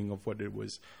feeling of what it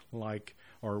was like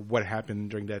or what happened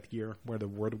during that year, where the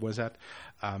world was at.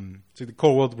 So the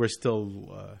Cold War was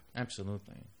still...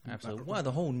 Absolutely. Well,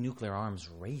 the whole nuclear arms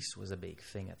race was a big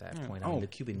thing at that point. I mean, the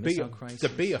Cuban Missile Crisis. The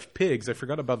Bay of Pigs. I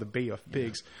forgot about the Bay of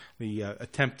Pigs. The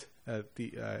attempt at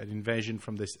the invasion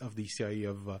of the CIA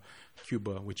of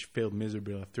Cuba, which failed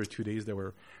miserably. After 2 days, they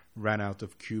ran out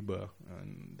of Cuba,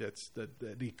 and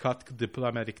they cut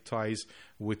diplomatic ties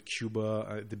with Cuba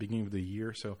at the beginning of the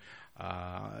year. So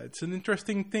it's an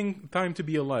interesting time to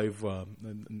be alive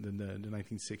in the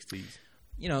 1960s.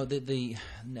 You know, the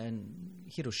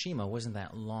Hiroshima wasn't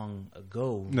that long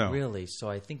ago, really. So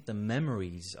I think the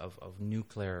memories of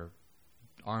nuclear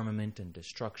armament and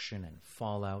destruction and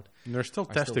fallout, and they're still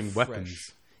testing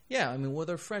weapons. Yeah, I mean,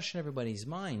 they're fresh in everybody's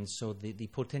minds. So the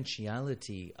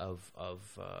potentiality of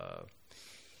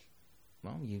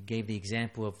you gave the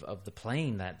example of the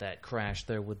plane that crashed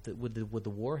there with the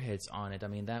warheads on it. I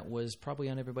mean, that was probably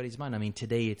on everybody's mind. I mean,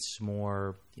 today it's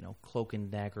more cloak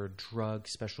and dagger drugs,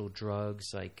 special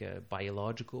drugs like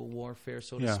biological warfare,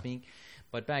 so to speak.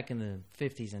 But back in the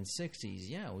 50s and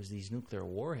 60s, it was these nuclear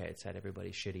warheads had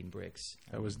everybody shitting bricks.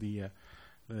 That was the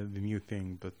new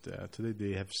thing, but today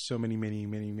they have so many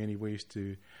ways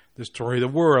to destroy the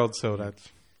world. So that's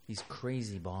these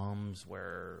crazy bombs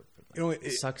where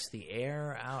it sucks the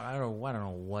air out. I don't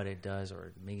know what it does, or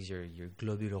it makes your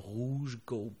globule rouge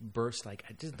go burst. Like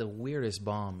just the weirdest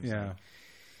bombs. Yeah, like,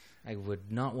 I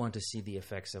would not want to see the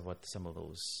effects of what some of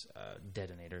those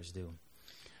detonators do.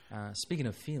 Speaking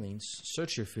of feelings,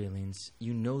 search your feelings.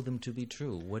 You know them to be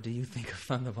true. What do you think of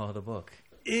Thunderball the book?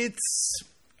 It's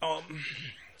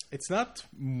not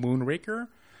Moonraker,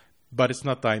 but it's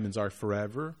not Diamonds Are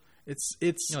Forever. It's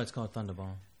called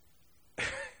Thunderball.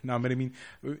 No, but I mean,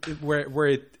 where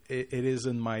it is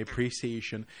in my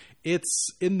appreciation,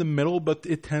 it's in the middle, but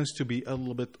it tends to be a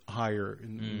little bit higher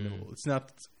in the middle. It's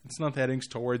not heading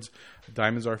towards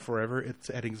Diamonds Are Forever. It's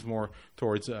heading more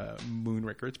towards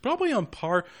Moonraker. It's probably on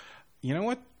par. You know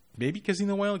what? Maybe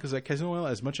Casino Royale, because Casino Royale,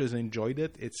 as much as I enjoyed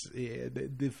it,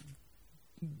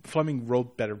 Fleming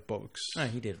wrote better books.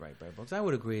 He did write better books. I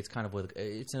would agree. It's kind of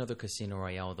it's another Casino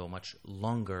Royale, though much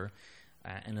longer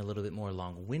and a little bit more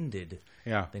long-winded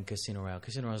than Casino Royale.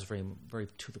 Casino Royale is very, very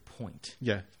to the point.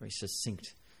 Yeah, it's very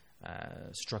succinct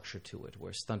structure to it.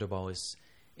 Whereas Thunderball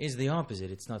is the opposite.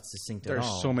 It's not succinct at all.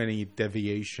 There's so many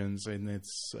deviations, and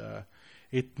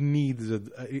it needed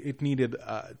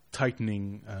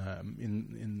tightening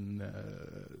in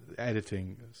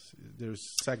editing. There's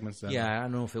segments that I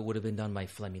don't know if it would have been done by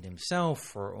Fleming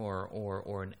himself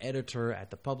or an editor at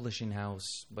the publishing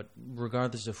house, but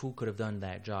regardless of who could have done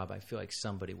that job, I feel like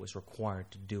somebody was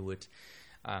required to do it.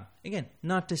 Again,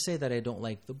 not to say that I don't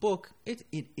like the book. It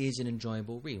is an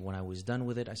enjoyable read. When I was done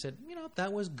with it, I said,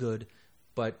 that was good,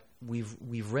 but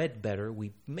we've read better.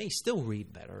 We may still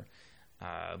read better,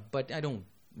 but I don't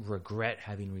regret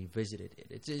having revisited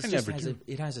it.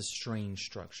 It has a strange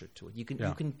structure to it. You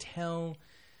can tell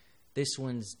this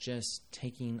one's just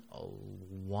taking a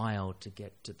while to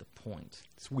get to the point.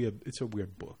 It's weird. It's a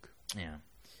weird book. Yeah.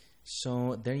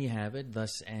 So there you have it.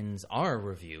 Thus ends our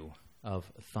review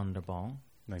of Thunderball.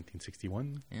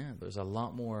 1961. Yeah, there's a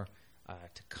lot more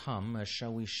to come.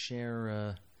 Shall we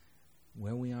share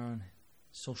where we are on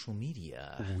social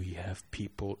media? We have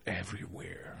people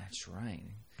everywhere. That's right.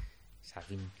 It's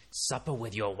having supper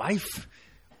with your wife,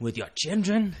 with your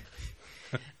children.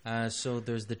 So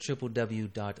there's the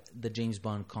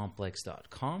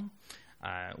www.thejamesbondcomplex.com.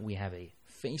 We have a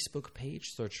Facebook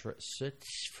page. Search for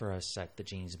us at the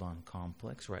James Bond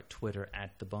Complex. We're at Twitter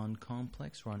at the Bond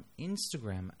Complex. We're on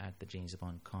Instagram at the James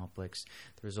Bond Complex.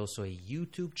 There's also a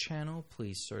YouTube channel.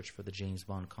 Please search for the James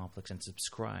Bond Complex and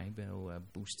subscribe. It'll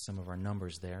boost some of our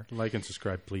numbers there. Like and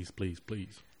subscribe, please, please,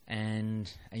 please. And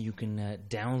you can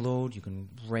download, you can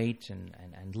rate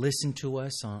and listen to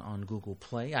us on Google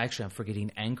Play. Actually, I'm forgetting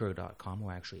Anchor.com, who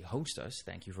actually host us.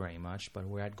 Thank you very much. But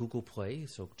we're at Google Play,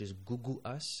 so just Google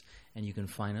us, and you can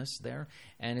find us there.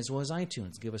 And as well as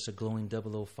iTunes, give us a glowing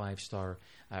 005-star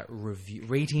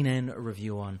rating and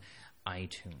review on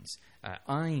iTunes.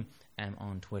 I am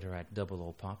on Twitter at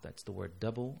 @00pop. That's the word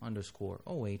 _OH_pop.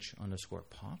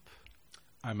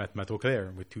 I'm at Matt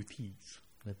Auclair with 2 T's.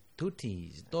 With 2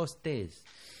 T's, 2 T's.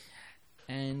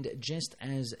 And just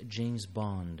as James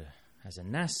Bond has a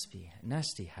nasty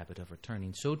habit of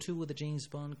returning, so too with the James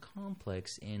Bond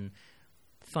Complex in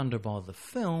Thunderball the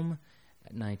film,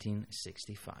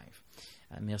 1965.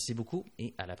 Merci beaucoup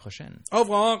et à la prochaine. Au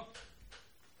revoir!